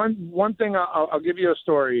 The one thing I'll give you a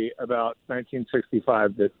story about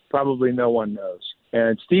 1965 that probably no one knows.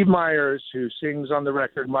 And Steve Myers, who sings on the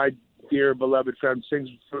record, my dear beloved friend, sings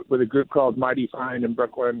with a group called Mighty Fine in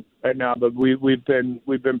Brooklyn right now, but we've been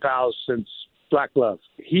pals since Black Love.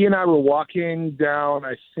 He and I were walking down,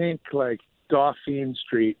 I think, like Dauphine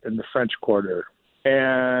Street in the French Quarter,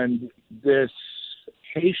 and this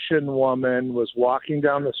Haitian woman was walking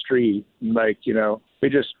down the street, and I'm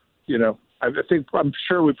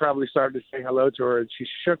sure we probably started to say hello to her, and she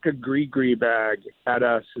shook a gris-gris bag at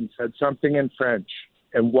us and said something in French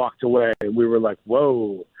and walked away. And we were like,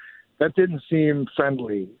 whoa. That didn't seem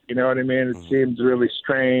friendly. You know what I mean? It seemed really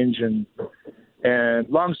strange. And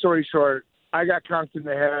long story short, I got conked in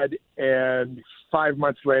the head, and 5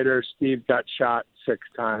 months later, Steve got shot 6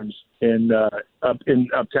 times in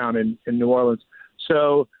uptown in New Orleans.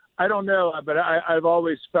 So I don't know, but I've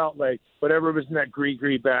always felt like whatever was in that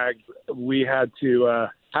gris-gris bag, we had a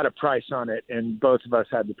price on it, and both of us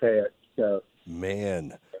had to pay it. So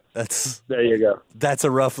man. There you go. That's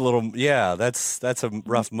a rough little, that's a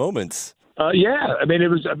rough moment. Yeah, I mean, it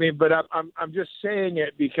was. I mean, but I'm just saying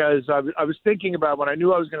it because I was thinking about when I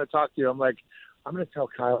knew I was going to talk to you. I'm like, I'm going to tell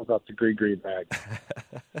Kyle about the green bag.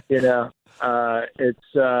 You know, it's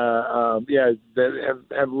that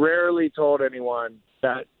have rarely told anyone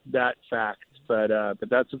that fact, but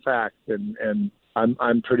that's a fact, and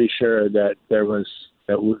I'm pretty sure that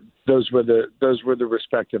those were the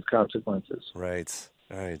respective consequences. Right.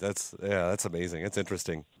 All right. That's amazing. It's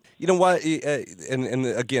interesting. You know what? And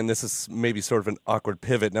again, this is maybe sort of an awkward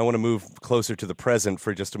pivot, and I want to move closer to the present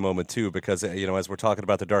for just a moment too, because as we're talking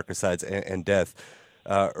about the darker sides and death,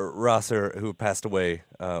 Rosser, who passed away,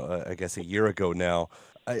 I guess a year ago now.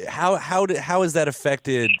 How has that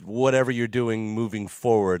affected whatever you're doing moving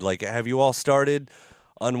forward? Like, have you all started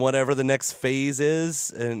on whatever the next phase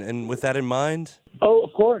is, and with that in mind? Oh,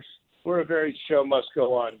 of course. We're a very show must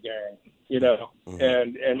go on gang, mm-hmm.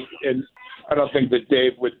 and I don't think that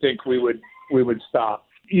Dave would think we would stop.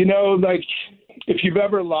 Like if you've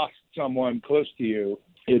ever lost someone close to you,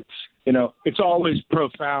 it's always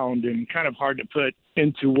profound and kind of hard to put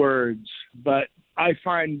into words. But I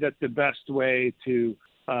find that the best way to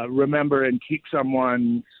remember and keep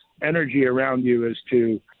someone's energy around you is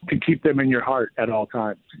to keep them in your heart at all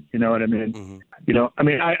times. You know what I mean? Mm-hmm.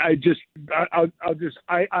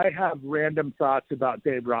 I have random thoughts about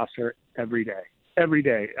Dave Rosser every day. Every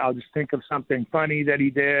day, I'll just think of something funny that he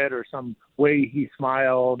did, or some way he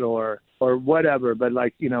smiled, or whatever. But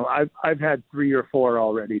I've had 3 or 4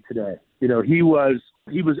 already today. He was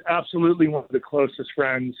absolutely one of the closest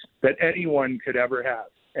friends that anyone could ever have.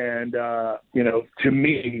 And to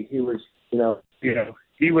me, he was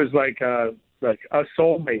he was like a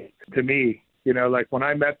soulmate to me. Like when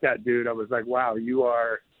I met that dude, I was like, wow,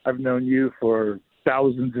 I've known you for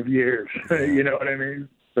thousands of years. You know what I mean?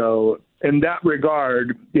 So in that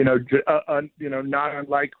regard, not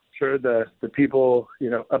unlike sure the people,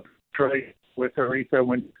 up Detroit with Aretha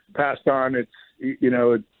when passed on, it's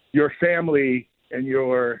your family and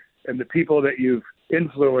the people that you've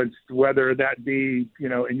influenced, whether that be,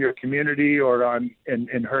 in your community or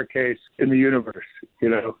in her case, in the universe.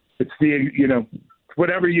 It's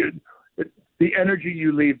whatever the energy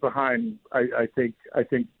you leave behind, I think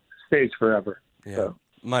stays forever. Yeah. So.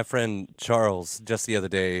 My friend Charles, just the other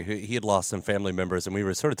day, he had lost some family members, and we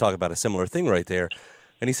were sort of talking about a similar thing right there.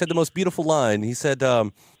 And he said the most beautiful line. He said,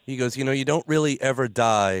 he goes, you don't really ever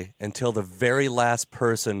die until the very last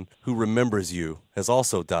person who remembers you has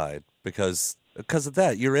also died, because of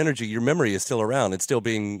that, your energy, your memory is still around. It's still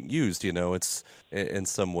being used, it's in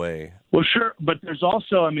some way. Well, sure. But there's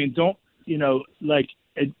also, I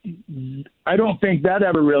don't think that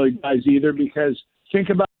ever really dies either, because think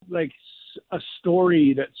about a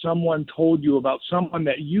story that someone told you about someone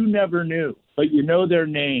that you never knew, but their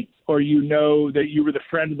name, or that you were the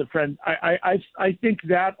friend of the friend. I think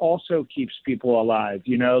that also keeps people alive,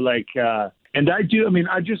 and I do.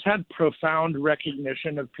 I just had profound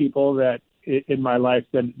recognition of people that in my life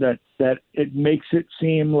that it makes it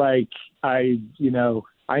seem like I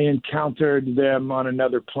encountered them on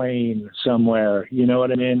another plane somewhere. You know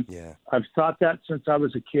what I mean? Yeah. I've thought that since I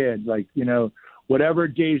was a kid, whatever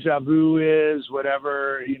deja vu is,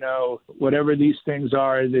 whatever these things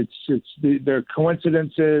are, they're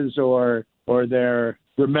coincidences or they're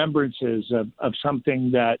remembrances of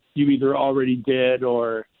something that you either already did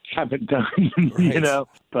or haven't done, Right.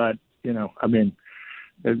 But,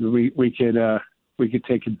 we could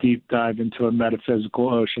take a deep dive into a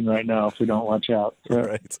metaphysical ocean right now if we don't watch out. So.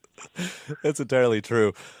 Right. That's entirely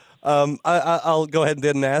true. I'll go ahead and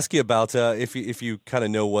then ask you about if you kind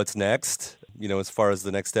of know what's next. As far as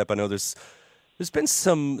the next step, I know there's been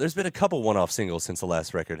a couple one-off singles since the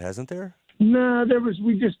last record, hasn't there? No,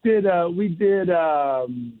 we did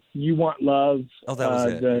You Want Love. Oh, that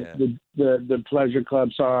was it. The Pleasure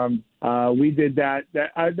Club song. We did that.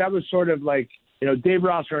 That was sort of like, Dave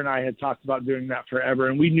Rosser and I had talked about doing that forever,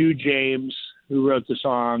 and we knew James, who wrote the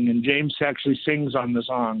song, and James actually sings on the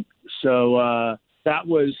song. So that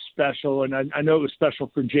was special, and I know it was special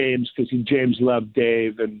for James because James loved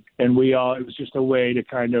Dave, and it was just a way to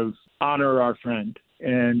kind of honor our friend.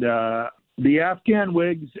 And the Afghan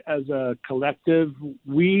Wigs as a collective,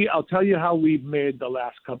 I'll tell you how we've made the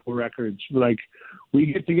last couple records. Like, we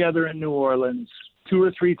get together in New Orleans 2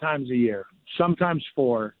 or 3 times a year, sometimes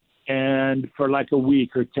 4, and for like a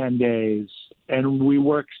week or 10 days, and we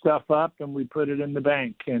work stuff up and we put it in the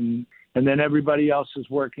bank, and then everybody else is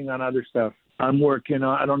working on other stuff. I'm working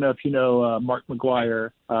on, I don't know if you know Mark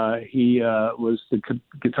McGuire. He was the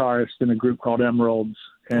guitarist in a group called Emeralds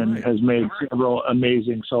and has made several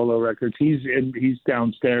amazing solo records. He's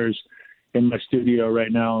downstairs in my studio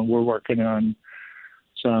right now, and we're working on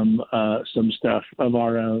some stuff of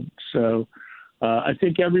our own. So I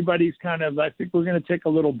think everybody's I think we're going to take a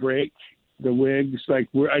little break. The Wigs,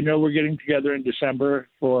 I know we're getting together in December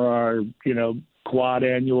for our, quad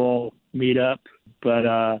annual meetup, but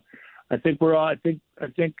I think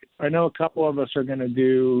I know a couple of us are going to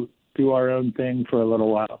do our own thing for a little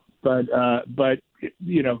while. But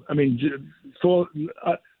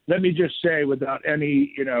let me just say, without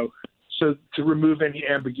any, so to remove any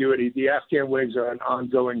ambiguity, the Afghan Wigs are an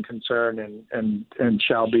ongoing concern and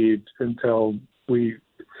shall be until we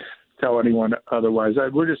tell anyone otherwise.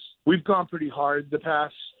 We've gone pretty hard the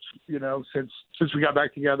past, since we got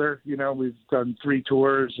back together. We've done 3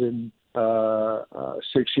 tours in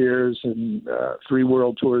 6 years and 3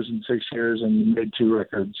 world tours in 6 years and made 2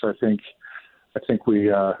 records. I think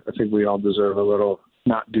we all deserve a little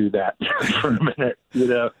not do that for a minute.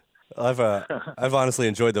 I've honestly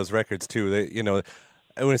enjoyed those records too. They,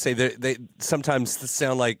 I want to say they sometimes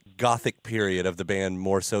sound like gothic period of the band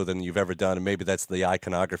more so than you've ever done, and maybe that's the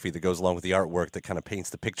iconography that goes along with the artwork that kind of paints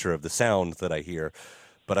the picture of the sound that I hear.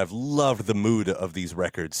 But I've loved the mood of these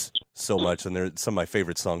records so much, and they're some of my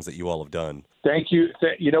favorite songs that you all have done. Thank you.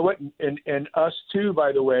 You know what? And us too,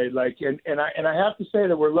 by the way. And I have to say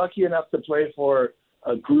that we're lucky enough to play for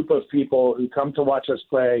a group of people who come to watch us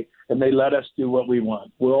play, and they let us do what we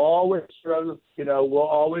want. We'll always throw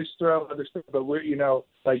other stuff, but we're,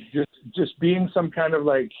 just being some kind of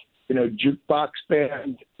jukebox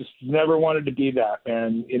band, just never wanted to be that,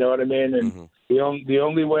 man. You know what I mean? And the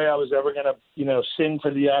only way I was ever gonna, sing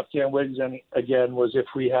for the Afghan Wigs again was if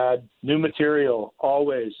we had new material,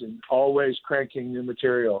 always cranking new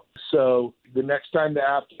material. So the next time the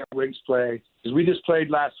Afghan Wigs play, because we just played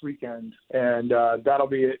last weekend, and that'll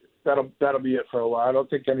be it. That'll be it for a while. I don't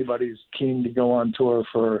think anybody's keen to go on tour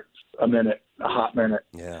for a hot minute.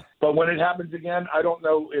 Yeah. But when it happens again, I don't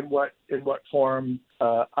know in what form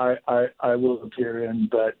I will appear in,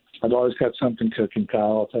 but I've always got something cooking, Kyle.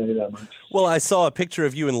 I'll tell you that much. Well, I saw a picture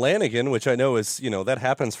of you in Lanigan, which I know is, that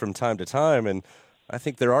happens from time to time, and I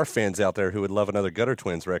think there are fans out there who would love another Gutter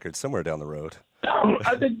Twins record somewhere down the road.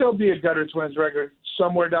 I think there'll be a Gutter Twins record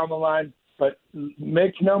somewhere down the line, but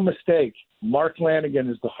make no mistake, Mark Lanigan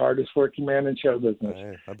is the hardest working man in show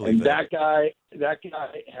business. I believe that guy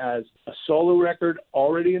has a solo record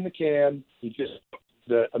already in the can. He just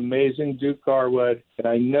the amazing Duke Garwood, and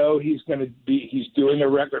I know he's doing a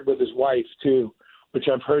record with his wife too, which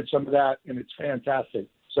I've heard some of that, and it's fantastic.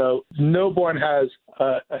 So no one has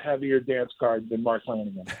a heavier dance card than Mark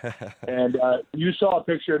Lanigan. And you saw a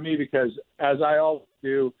picture of me because, as I always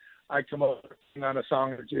do, I come up on a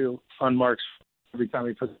song or two on Mark's every time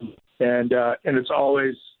he puts them. And it's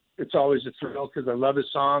always a thrill because I love his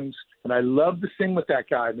songs, and I love to sing with that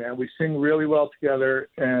guy, man. We sing really well together,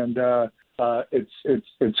 and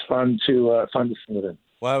it's fun to sing with him.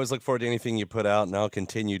 Well, I always look forward to anything you put out, and I'll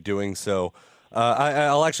continue doing so.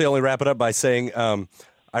 I'll actually only wrap it up by saying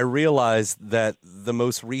I realized that the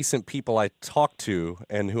most recent people I talked to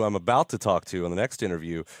and who I'm about to talk to in the next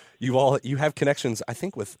interview, you have connections, I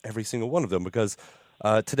think, with every single one of them, because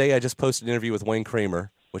today I just posted an interview with Wayne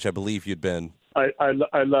Kramer, which I believe you'd been.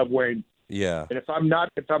 I love Wayne. Yeah. And if I'm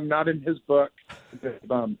not in his book, I'm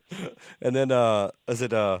bummed. And then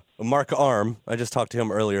Mark Arm? I just talked to him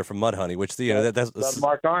earlier from Mudhoney, which that's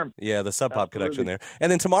Mark Arm. Yeah, the Sub Pop connection there. And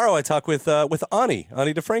then tomorrow I talk with Ani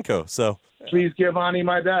DeFranco. So please give Ani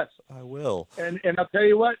my best. I will. And I'll tell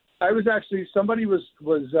you what, I was actually somebody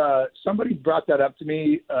brought that up to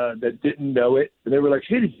me that didn't know it, and they were like,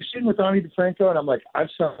 "Hey, did you sing with Ani DeFranco?" And I'm like, "I've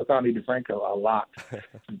sung with Ani DeFranco a lot,"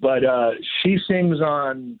 but she sings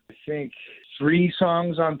on, I think, 3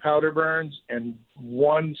 songs on Powder Burns and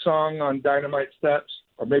 1 song on Dynamite Steps,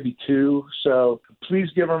 or maybe 2. So please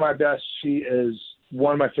give her my best. She is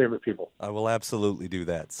one of my favorite people. I will absolutely do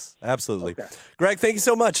that. Absolutely. Okay. Greg, thank you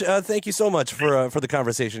so much. Thank you so much for the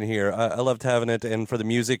conversation here. I loved having it, and for the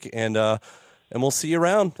music, and we'll see you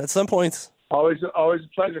around at some point. Always a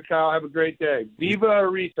pleasure, Kyle. Have a great day. Viva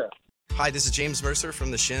Aretha. Hi, this is James Mercer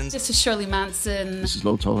from The Shins. This is Shirley Manson. This is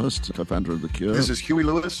Lil Toast, co-founder of The Cure. This is Huey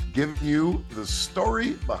Lewis giving you the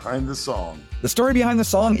story behind the song. The Story Behind the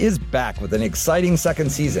Song is back with an exciting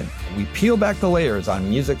second season. We peel back the layers on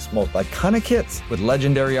music's most iconic hits with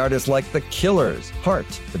legendary artists like The Killers, Heart,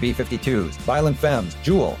 the B-52s, Violent Femmes,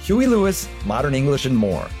 Jewel, Huey Lewis, Modern English, and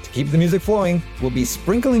more. To keep the music flowing, we'll be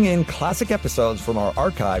sprinkling in classic episodes from our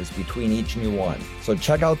archives between each new one. So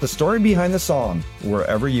check out The Story Behind the Song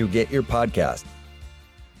wherever you get your podcast.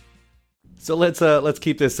 So let's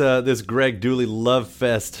keep this Greg Dulli love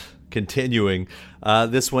fest continuing.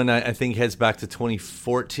 This one I think heads back to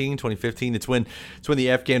 2014, 2015. It's when the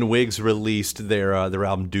Afghan Wigs released their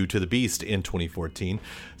album Due to the Beast in 2014.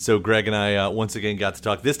 So Greg and I once again got to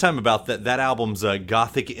talk this time about that album's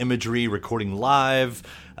gothic imagery, recording live,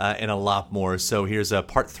 and a lot more. So here's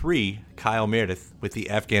part 3, Kyle Meredith with the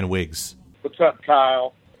Afghan Wigs. What's up,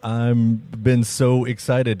 Kyle? I've been so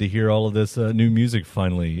excited to hear all of this new music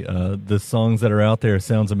finally. The songs that are out there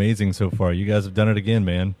sounds amazing so far. You guys have done it again,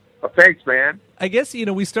 man. Well, thanks, man. I guess,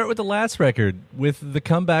 we start with the last record. With the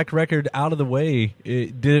comeback record out of the way,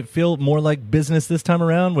 did it feel more like business this time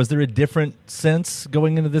around? Was there a different sense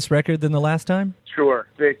going into this record than the last time? Sure.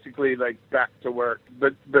 Basically, like back to work.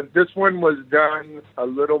 But this one was done a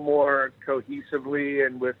little more cohesively,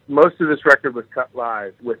 and with most of this record was cut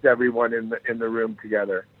live with everyone in the room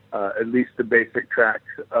together. At least the basic tracks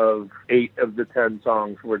of 8 of the 10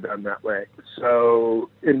 songs were done that way. So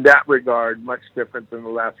in that regard, much different than the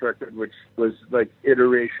last record, which was like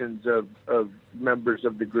iterations of members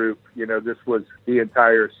of the group. This was the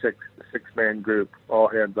entire six-man group, all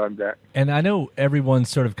hands on deck. And I know everyone's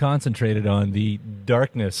sort of concentrated on the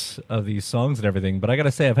darkness of these songs and everything, but I got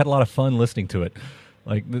to say, I've had a lot of fun listening to it.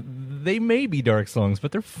 Like, they may be dark songs,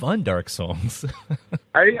 but they're fun dark songs.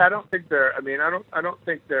 I don't think they're. I don't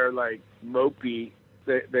think they're like mopey.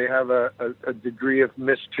 They have a degree of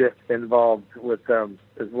mischief involved with them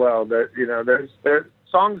as well. There's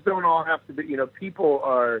songs don't all have to be. People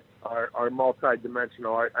are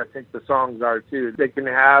multidimensional. I think the songs are too. They can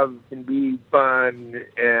be fun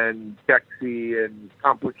and sexy and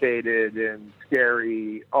complicated and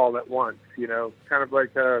scary all at once. Kind of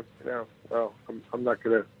like well, I'm not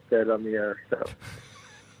going to say it on the air.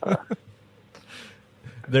 So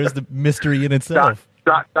there's the mystery in itself.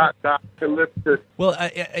 Well,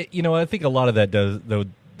 I think a lot of that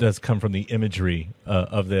does come from the imagery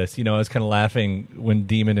of this. I was kind of laughing when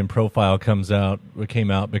Demon in Profile came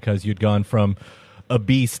out because you'd gone from a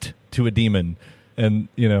beast to a demon. And,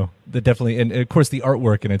 that definitely, and of course the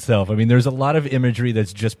artwork in itself. I mean, there's a lot of imagery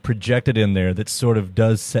that's just projected in there that sort of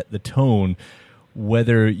does set the tone.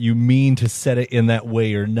 Whether you mean to set it in that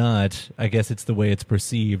way or not, I guess it's the way it's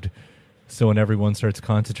perceived. So when everyone starts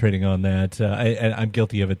concentrating on that, I'm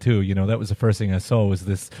guilty of it too. That was the first thing I saw was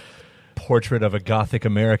this portrait of a Gothic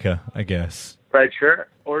America, I guess. Right, sure.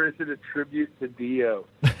 Or is it a tribute to Dio?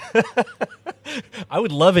 I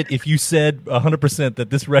would love it if you said 100% that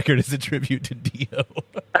this record is a tribute to Dio.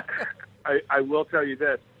 I will tell you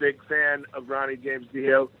this. Big fan of Ronnie James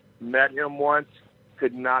Dio. Met him once.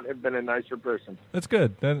 Could not have been a nicer person. That's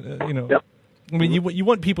good. Yep. I mean, you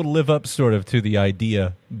want people to live up sort of to the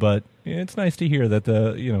idea, but it's nice to hear that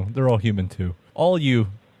they're all human too. All you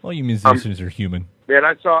musicians are human. Man,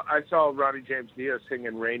 I saw Ronnie James Dio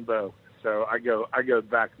singing Rainbow, so I go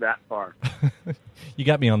back that far. You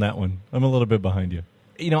got me on that one. I'm a little bit behind you.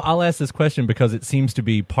 I'll ask this question because it seems to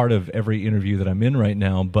be part of every interview that I'm in right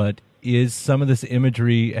now, but is some of this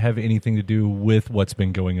imagery have anything to do with what's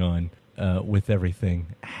been going on? With everything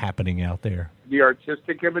happening out there. The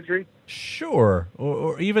artistic imagery? Sure.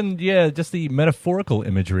 Or even, just the metaphorical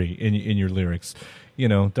imagery in your lyrics.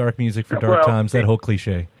 Dark music for dark times, that whole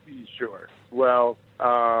cliche. Sure. Well,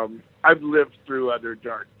 I've lived through other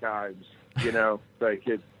dark times, like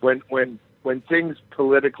when things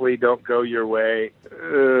politically don't go your way,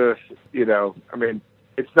 it's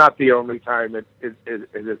not the only time it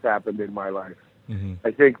has happened in my life. Mm-hmm.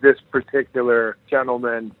 I think this particular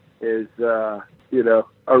gentleman is, a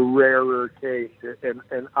rarer case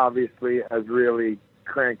and obviously has really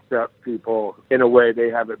cranked up people in a way they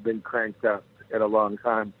haven't been cranked up in a long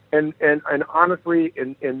time. And honestly,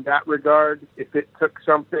 in that regard, if it took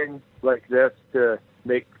something like this to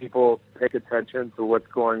make people pay attention to what's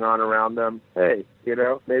going on around them, hey,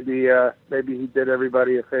 maybe he did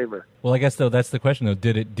everybody a favor. Well, I guess, though, that's the question, though.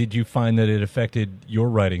 Did you find that it affected your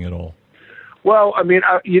writing at all? Well,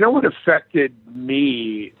 what affected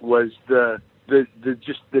me was the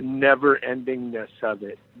just the never-endingness of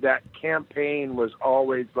it. That campaign was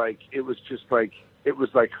always like it was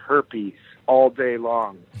like herpes all day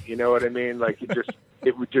long. You know what I mean? Like it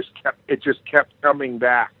just kept coming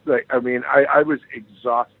back. Like I was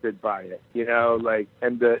exhausted by it.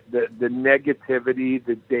 And the negativity,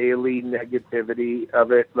 the daily negativity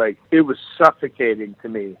of it, like it was suffocating to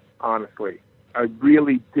me, honestly. I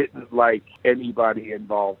really didn't like anybody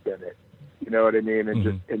involved in it. You know what I mean?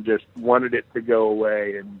 And just wanted it to go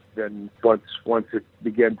away. And then once it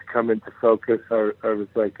began to come into focus, I was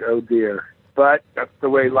like, oh dear. But that's the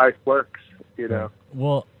way life works,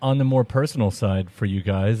 Well, on the more personal side for you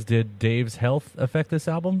guys, did Dave's health affect this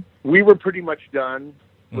album? We were pretty much done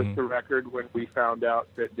with the record when we found out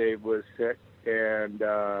that Dave was sick. and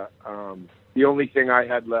the only thing I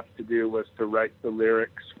had left to do was to write the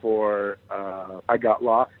lyrics for "I Got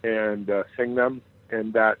Lost" and sing them,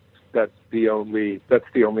 and that's the only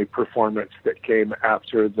performance that came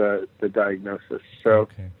after the diagnosis. So.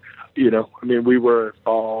 Okay. We were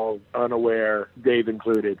all unaware, Dave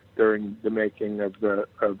included, during the making of the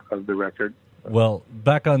record. Well,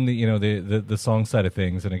 back on the song side of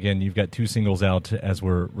things, and again, you've got 2 singles out as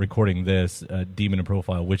we're recording this, Demon and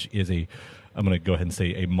Profile, which is I'm going to go ahead and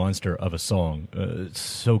say a monster of a song. It's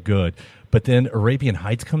so good. But then Arabian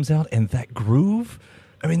Heights comes out, and that groove,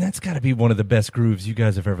 that's got to be one of the best grooves you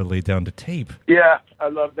guys have ever laid down to tape. Yeah, I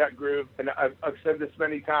love that groove, and I've said this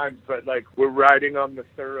many times, but we're riding on the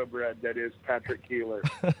thoroughbred that is Patrick Keeler,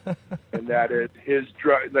 and that is his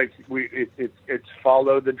drum. It's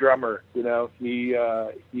follow the drummer. He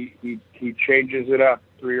changes it up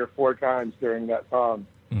 3 or 4 times during that song,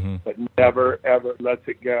 but never ever lets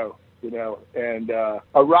it go. And a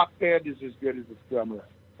rock band is as good as its drummer.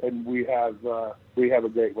 And we have a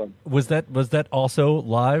great one. Was that also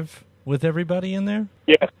live with everybody in there?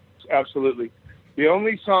 Yes, absolutely. The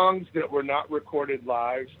only songs that were not recorded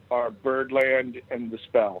live are Birdland and The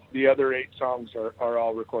Spell. The other 8 songs are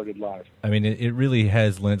all recorded live. It really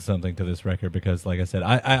has lent something to this record because, like I said,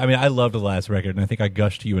 I loved the last record, and I think I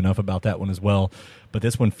gushed to you enough about that one as well. But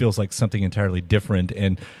this one feels like something entirely different.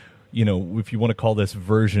 And, if you want to call this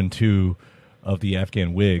version 2 of the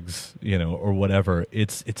Afghan Wigs, or whatever,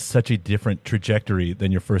 it's such a different trajectory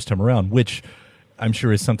than your first time around, which I'm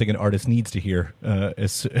sure is something an artist needs to hear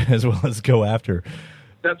as well as go after.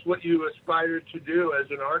 That's what you aspire to do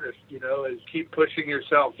as an artist, is keep pushing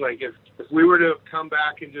yourself. Like if we were to have come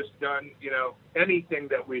back and just done, anything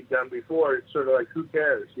that we'd done before, it's sort of like, who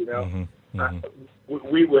cares,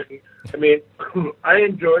 we wouldn't. I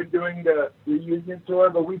enjoyed doing the reunion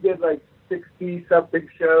tour, but we did 60-something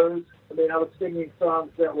shows. I was singing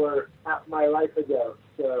songs that were half my life ago.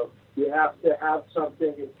 So you have to have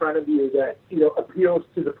something in front of you that, appeals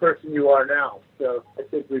to the person you are now. So I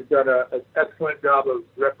think we've done an excellent job of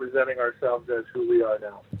representing ourselves as who we are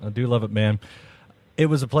now. I do love it, man. It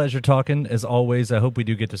was a pleasure talking, as always. I hope we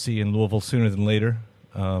do get to see you in Louisville sooner than later,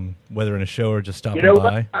 whether in a show or just stopping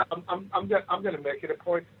by. I'm going to make it a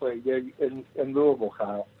point to play in Louisville,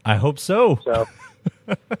 Kyle. I hope so. So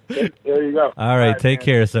there you go. All right, take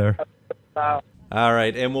care, sir. All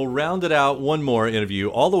right, and we'll round it out one more interview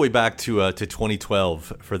all the way back to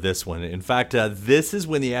 2012 for this one. In fact, this is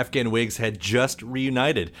when the Afghan Wigs had just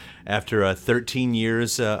reunited after 13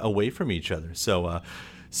 years away from each other.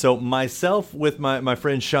 So myself with my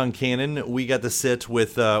friend Sean Cannon, we got to sit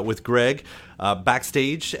with Greg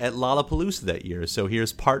backstage at Lollapalooza that year. So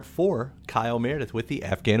here's part 4, Kyle Meredith with the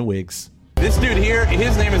Afghan Wigs. This dude here,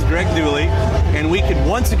 his name is Greg Dooley, and we could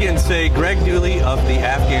once again say Greg Dooley of the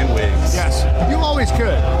Afghan Wigs. Yes, you always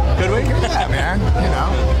could. Could we? Yeah, man.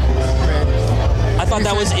 I thought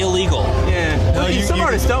that was illegal. Yeah. No, some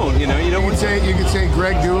artists don't. You could say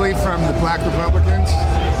Greg Dooley from the Black Republicans,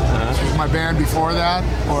 which was my band before that,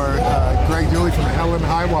 or Greg Dooley from Helen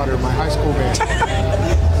Highwater, my high school band.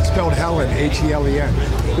 Spelled Helen,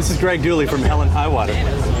 Helen. This is Greg Dooley from Helen Highwater.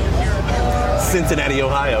 Cincinnati,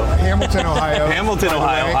 Ohio. Hamilton, Ohio. Hamilton,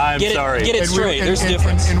 Ohio. I'm sorry. Get it straight. There's a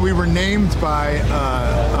difference. And we were named by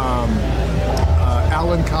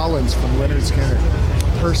Alan Collins from Lynyrd Skynyrd,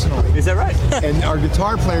 personally. Is that right? And our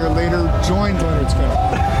guitar player later joined Lynyrd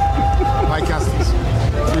Skynyrd. Mike Estes.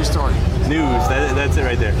 True story. News. That's it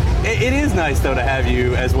right there. It is nice, though, to have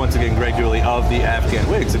you as, once again, Greg Dooley of the Afghan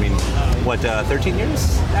Wigs. 13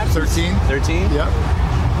 years? 13. 13? Yep.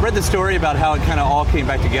 Read the story about how it kind of all came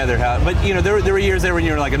back together. But there were years there when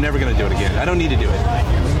you were like, I'm never going to do it again. I don't need to do it.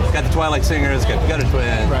 Got the Twilight Singers, got a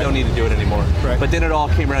twin. Right. Don't need to do it anymore. Right. But then it all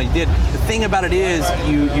came around. You did. The thing about it is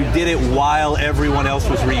you did it while everyone else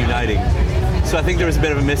was reuniting. So I think there was a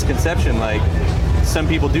bit of a misconception. Some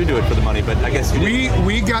people do it for the money, but I guess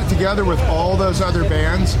we got together with all those other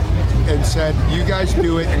bands and said, you guys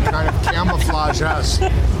do it and kind of camouflage us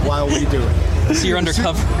while we do it. So you're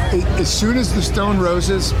undercover. As soon as the Stone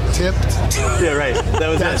Roses tipped, yeah, right. That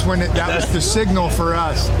was the signal for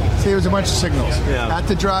us. See, it was a bunch of signals. Yeah. At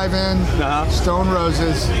the drive-in, Stone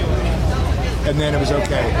Roses, and then it was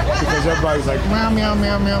okay because everybody's like meow meow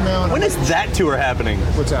meow meow meow. When is that tour happening?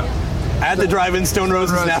 What's that? At the drive-in, Stone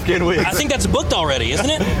Roses and Afghan Wigs. I think that's booked already, isn't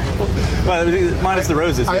it? Well, minus the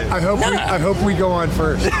roses. I hope we go on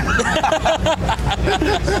first.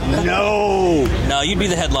 No, you'd be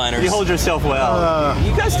the headliners. You hold yourself well.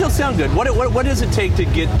 You guys still sound good. What does it take to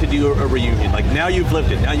get to do a reunion? Now you've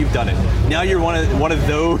lived it. Now you've done it. Now you're one of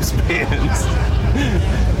those bands.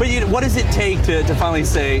 But what does it take to finally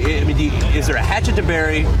say? Is there a hatchet to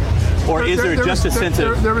bury? Or is there just a sense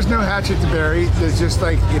of... There was no hatchet to bury. There's just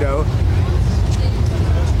like,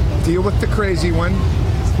 deal with the crazy one.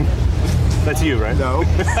 That's you, right? No.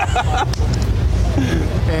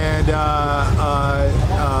 And,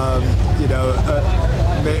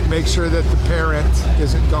 make sure that the parent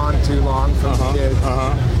isn't gone too long from the kids.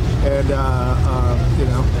 And,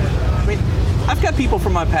 I mean, I've got people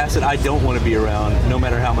from my past that I don't want to be around, no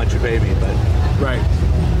matter how much you pay me, but... Right.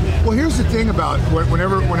 Well, here's the thing about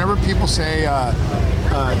whenever people say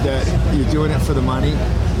that you're doing it for the money,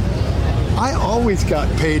 I always got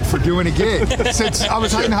paid for doing a gig since I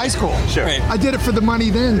was in high school. Sure. I did it for the money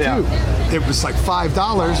then too. It was like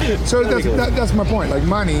 $5. So that's my point. Like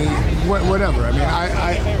money, whatever. I mean,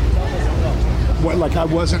 I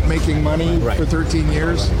wasn't making money for 13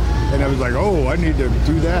 years, and I was like, oh, I need to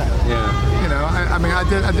do that. Yeah. I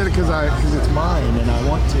did it because it's mine and I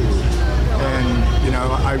want to. And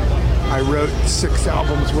I wrote 6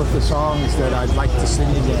 albums worth of songs that I'd like to sing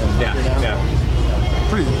again. Yeah.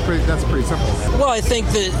 That's pretty simple. Well, I think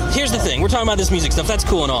that here's the thing. We're talking about this music stuff. That's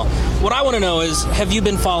cool and all. What I want to know is, have you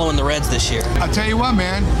been following the Reds this year? I'll tell you what,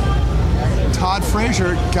 man. Todd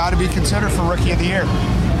Frazier got to be considered for Rookie of the Year.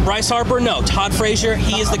 Bryce Harper, no. Todd Frazier,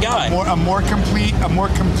 he is the guy. A more complete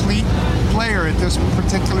player at this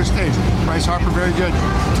particular stage. Bryce Harper, very good.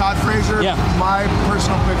 Todd Frazier, my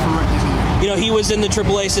personal pick for Rookie of the Year. He was in the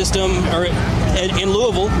AAA system in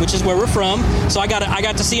Louisville, which is where we're from. So I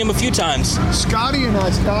got to see him a few times. Scotty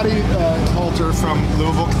Halter from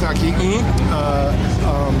Louisville, Kentucky,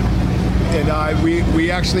 and we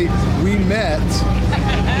met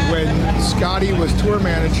when Scotty was tour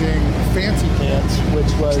managing Fancy Pants,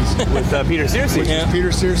 which was with Peter Searcy. Peter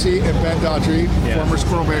Searcy and Ben Daughtry, former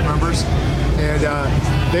Squirrel Bait members, and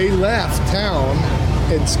they left town.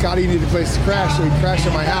 And Scotty needed a place to crash, so he crashed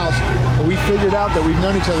at my house. And we figured out that we've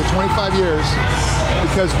known each other 25 years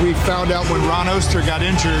because we found out when Ron Oster got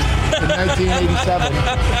injured in 1987.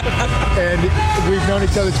 And we've known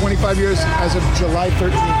each other 25 years as of July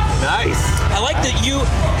 13th. Nice. I like that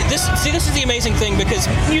this is the amazing thing, because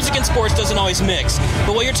music and sports doesn't always mix.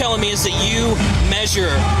 But what you're telling me is that you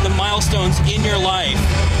measure the milestones in your life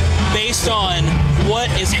based on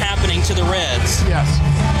what is happening to the Reds. Yes.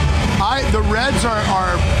 The Reds are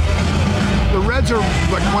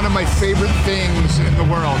like one of my favorite things in the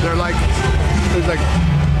world. There's like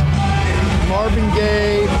Marvin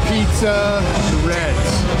Gaye, pizza, the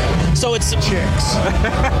Reds. So it's chicks.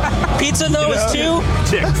 Pizza though is 2?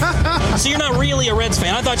 Chicks. So you're not really a Reds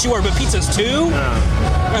fan. I thought you were, but pizza's 2?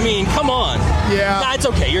 I mean, come on. Yeah. Nah, it's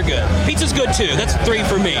okay. You're good. Pizza's good too. That's 3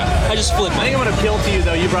 for me. I just flipped. I think I'm going to appeal to you,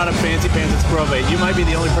 though. You brought up Fancy Pants and Squirrel Bait. You might be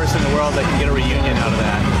the only person in the world that can get a reunion out of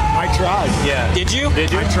that. I tried. Yeah. Did you?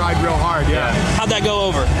 I tried real hard, yeah. How'd that go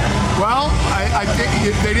over? Well, I think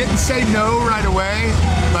they didn't say no right away,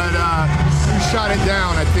 but we shot it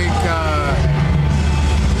down. I think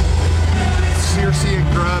Searcy and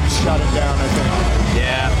Grubbs shot it down, I think.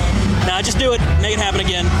 Yeah. Nah, just do it. Make it happen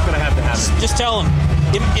again. It's going to have to happen. Just tell them.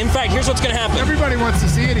 In fact, here's what's going to happen. Everybody wants to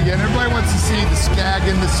see it again. Everybody wants to see the skag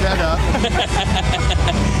and the setup.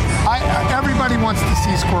 Everybody wants to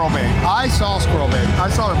see Squirrel Bait. I saw Squirrel Bait. I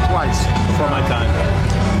saw him twice. Before my time.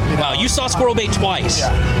 Wow, you saw Squirrel Bait twice.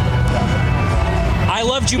 Yeah. I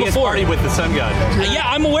loved you before. He with the Sun God. Yeah,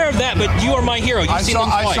 I'm aware of that, but you are my hero. You've seen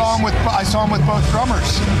him twice. I saw him with both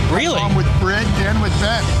drummers. Really? I saw him with Britt and with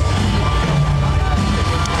Ben.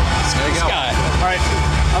 There you go. All right,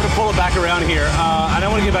 I'm going to pull it back around here. I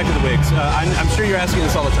don't want to get back to the wigs. I'm sure you're asking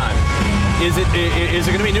this all the time. Is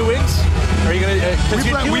there going to be new wigs? Are you going to?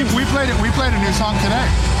 We played a new song today.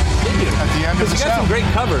 Did you? At the end of the show. You got some great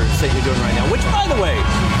covers that you're doing right now. Which, by the way,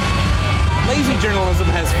 lazy journalism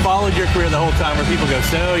has followed your career the whole time, where people go,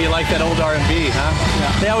 "So you like that old R&B, huh?" Yeah.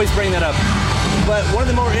 They always bring that up. But one of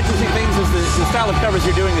the more interesting things is the style of covers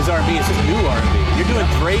you're doing is R&B. It's just new R&B. You're doing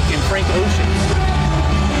Drake and Frank Ocean.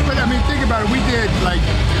 But I mean, think about it. We did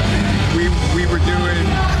we were doing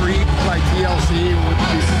Creep like TLC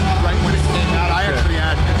right when it came out. I actually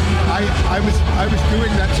had I was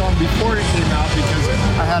doing that song before it came out because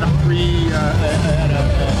I had a pre-release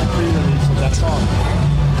of that song.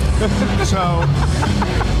 So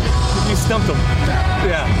you stumped them.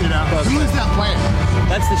 Yeah. Who is that playing?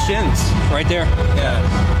 That's the Shins right there. Yeah.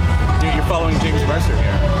 You're following James Mercer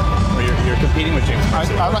here, or you're competing with James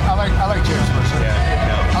Mercer. I like James Mercer. Yeah.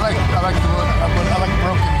 I like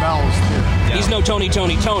Broken Bells too. Yeah. He's no Tony. But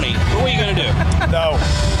what are you gonna do? No.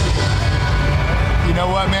 You know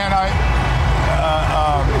what, man?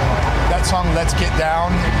 That song "Let's Get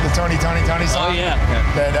Down," the Tony song. Oh yeah.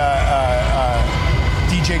 That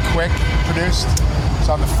DJ Quick produced. It's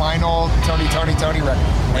on the final Tony record.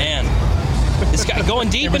 Man. It's got going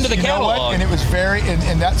deep into the you know what? catalog. And it was very,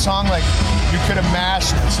 and that song, like, you could have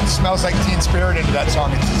mashed Smells Like Teen Spirit into that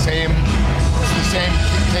song. It's the same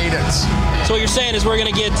cadence. So what you're saying is we're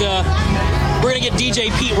gonna get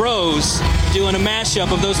DJ Pete Rose doing a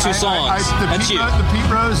mashup of those two songs. That's you. The Pete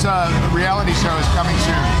Rose reality show is coming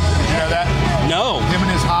soon. You know that? No. Him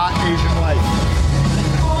and his hot Asian wife.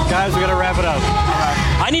 Guys, we gotta wrap it up.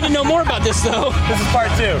 I need to know more about this, though. This is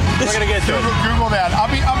part 2. We're gonna get to it. Google that.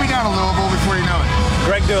 I'll be down in Louisville before you know it.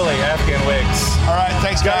 Greg Dooley, Afghan Wigs. All right,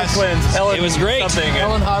 thanks, guys. Twins. It was great.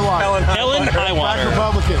 Helen Highwater. Helen Highwater.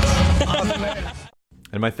 Republicans.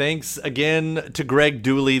 And my thanks again to Greg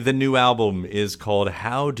Dooley. The new album is called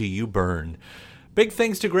How Do You Burn? Big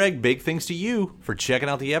thanks to Greg, big thanks to you for checking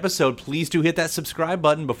out the episode. Please do hit that subscribe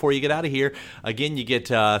button before you get out of here. Again, you get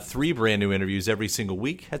 3 brand new interviews every single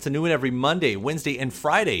week. That's a new one every Monday, Wednesday, and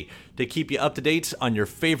Friday to keep you up to date on your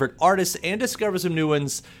favorite artists and discover some new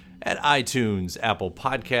ones at iTunes, Apple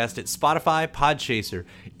Podcast, at Spotify, Podchaser,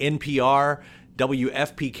 NPR,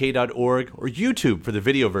 WFPK.org, or YouTube for the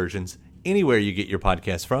video versions. Anywhere you get your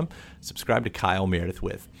podcasts from, subscribe to Kyle Meredith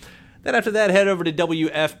With. Then after that, head over to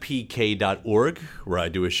WFPK.org, where I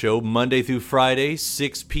do a show Monday through Friday,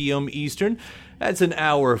 6 p.m. Eastern. That's an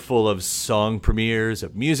hour full of song premieres,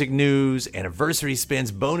 of music news, anniversary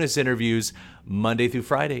spins, bonus interviews, Monday through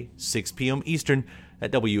Friday, 6 p.m. Eastern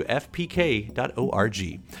at WFPK.org.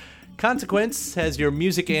 Consequence has your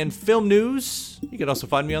music and film news. You can also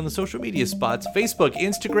find me on the social media spots, Facebook,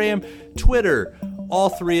 Instagram, Twitter. All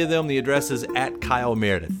 3 of them, the address is at Kyle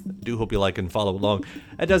Meredith. I do hope you like and follow along.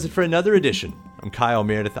 That does it for another edition. I'm Kyle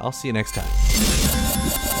Meredith. I'll see you next time.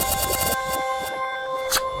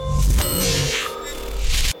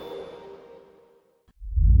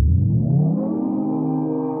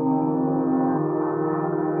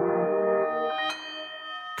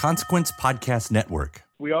 Consequence Podcast Network.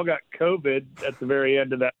 We all got COVID at the very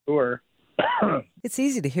end of that tour. It's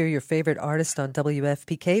easy to hear your favorite artist on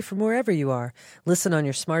WFPK from wherever you are. Listen on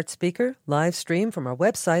your smart speaker, live stream from our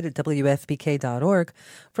website at WFPK.org,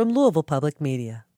 from Louisville Public Media.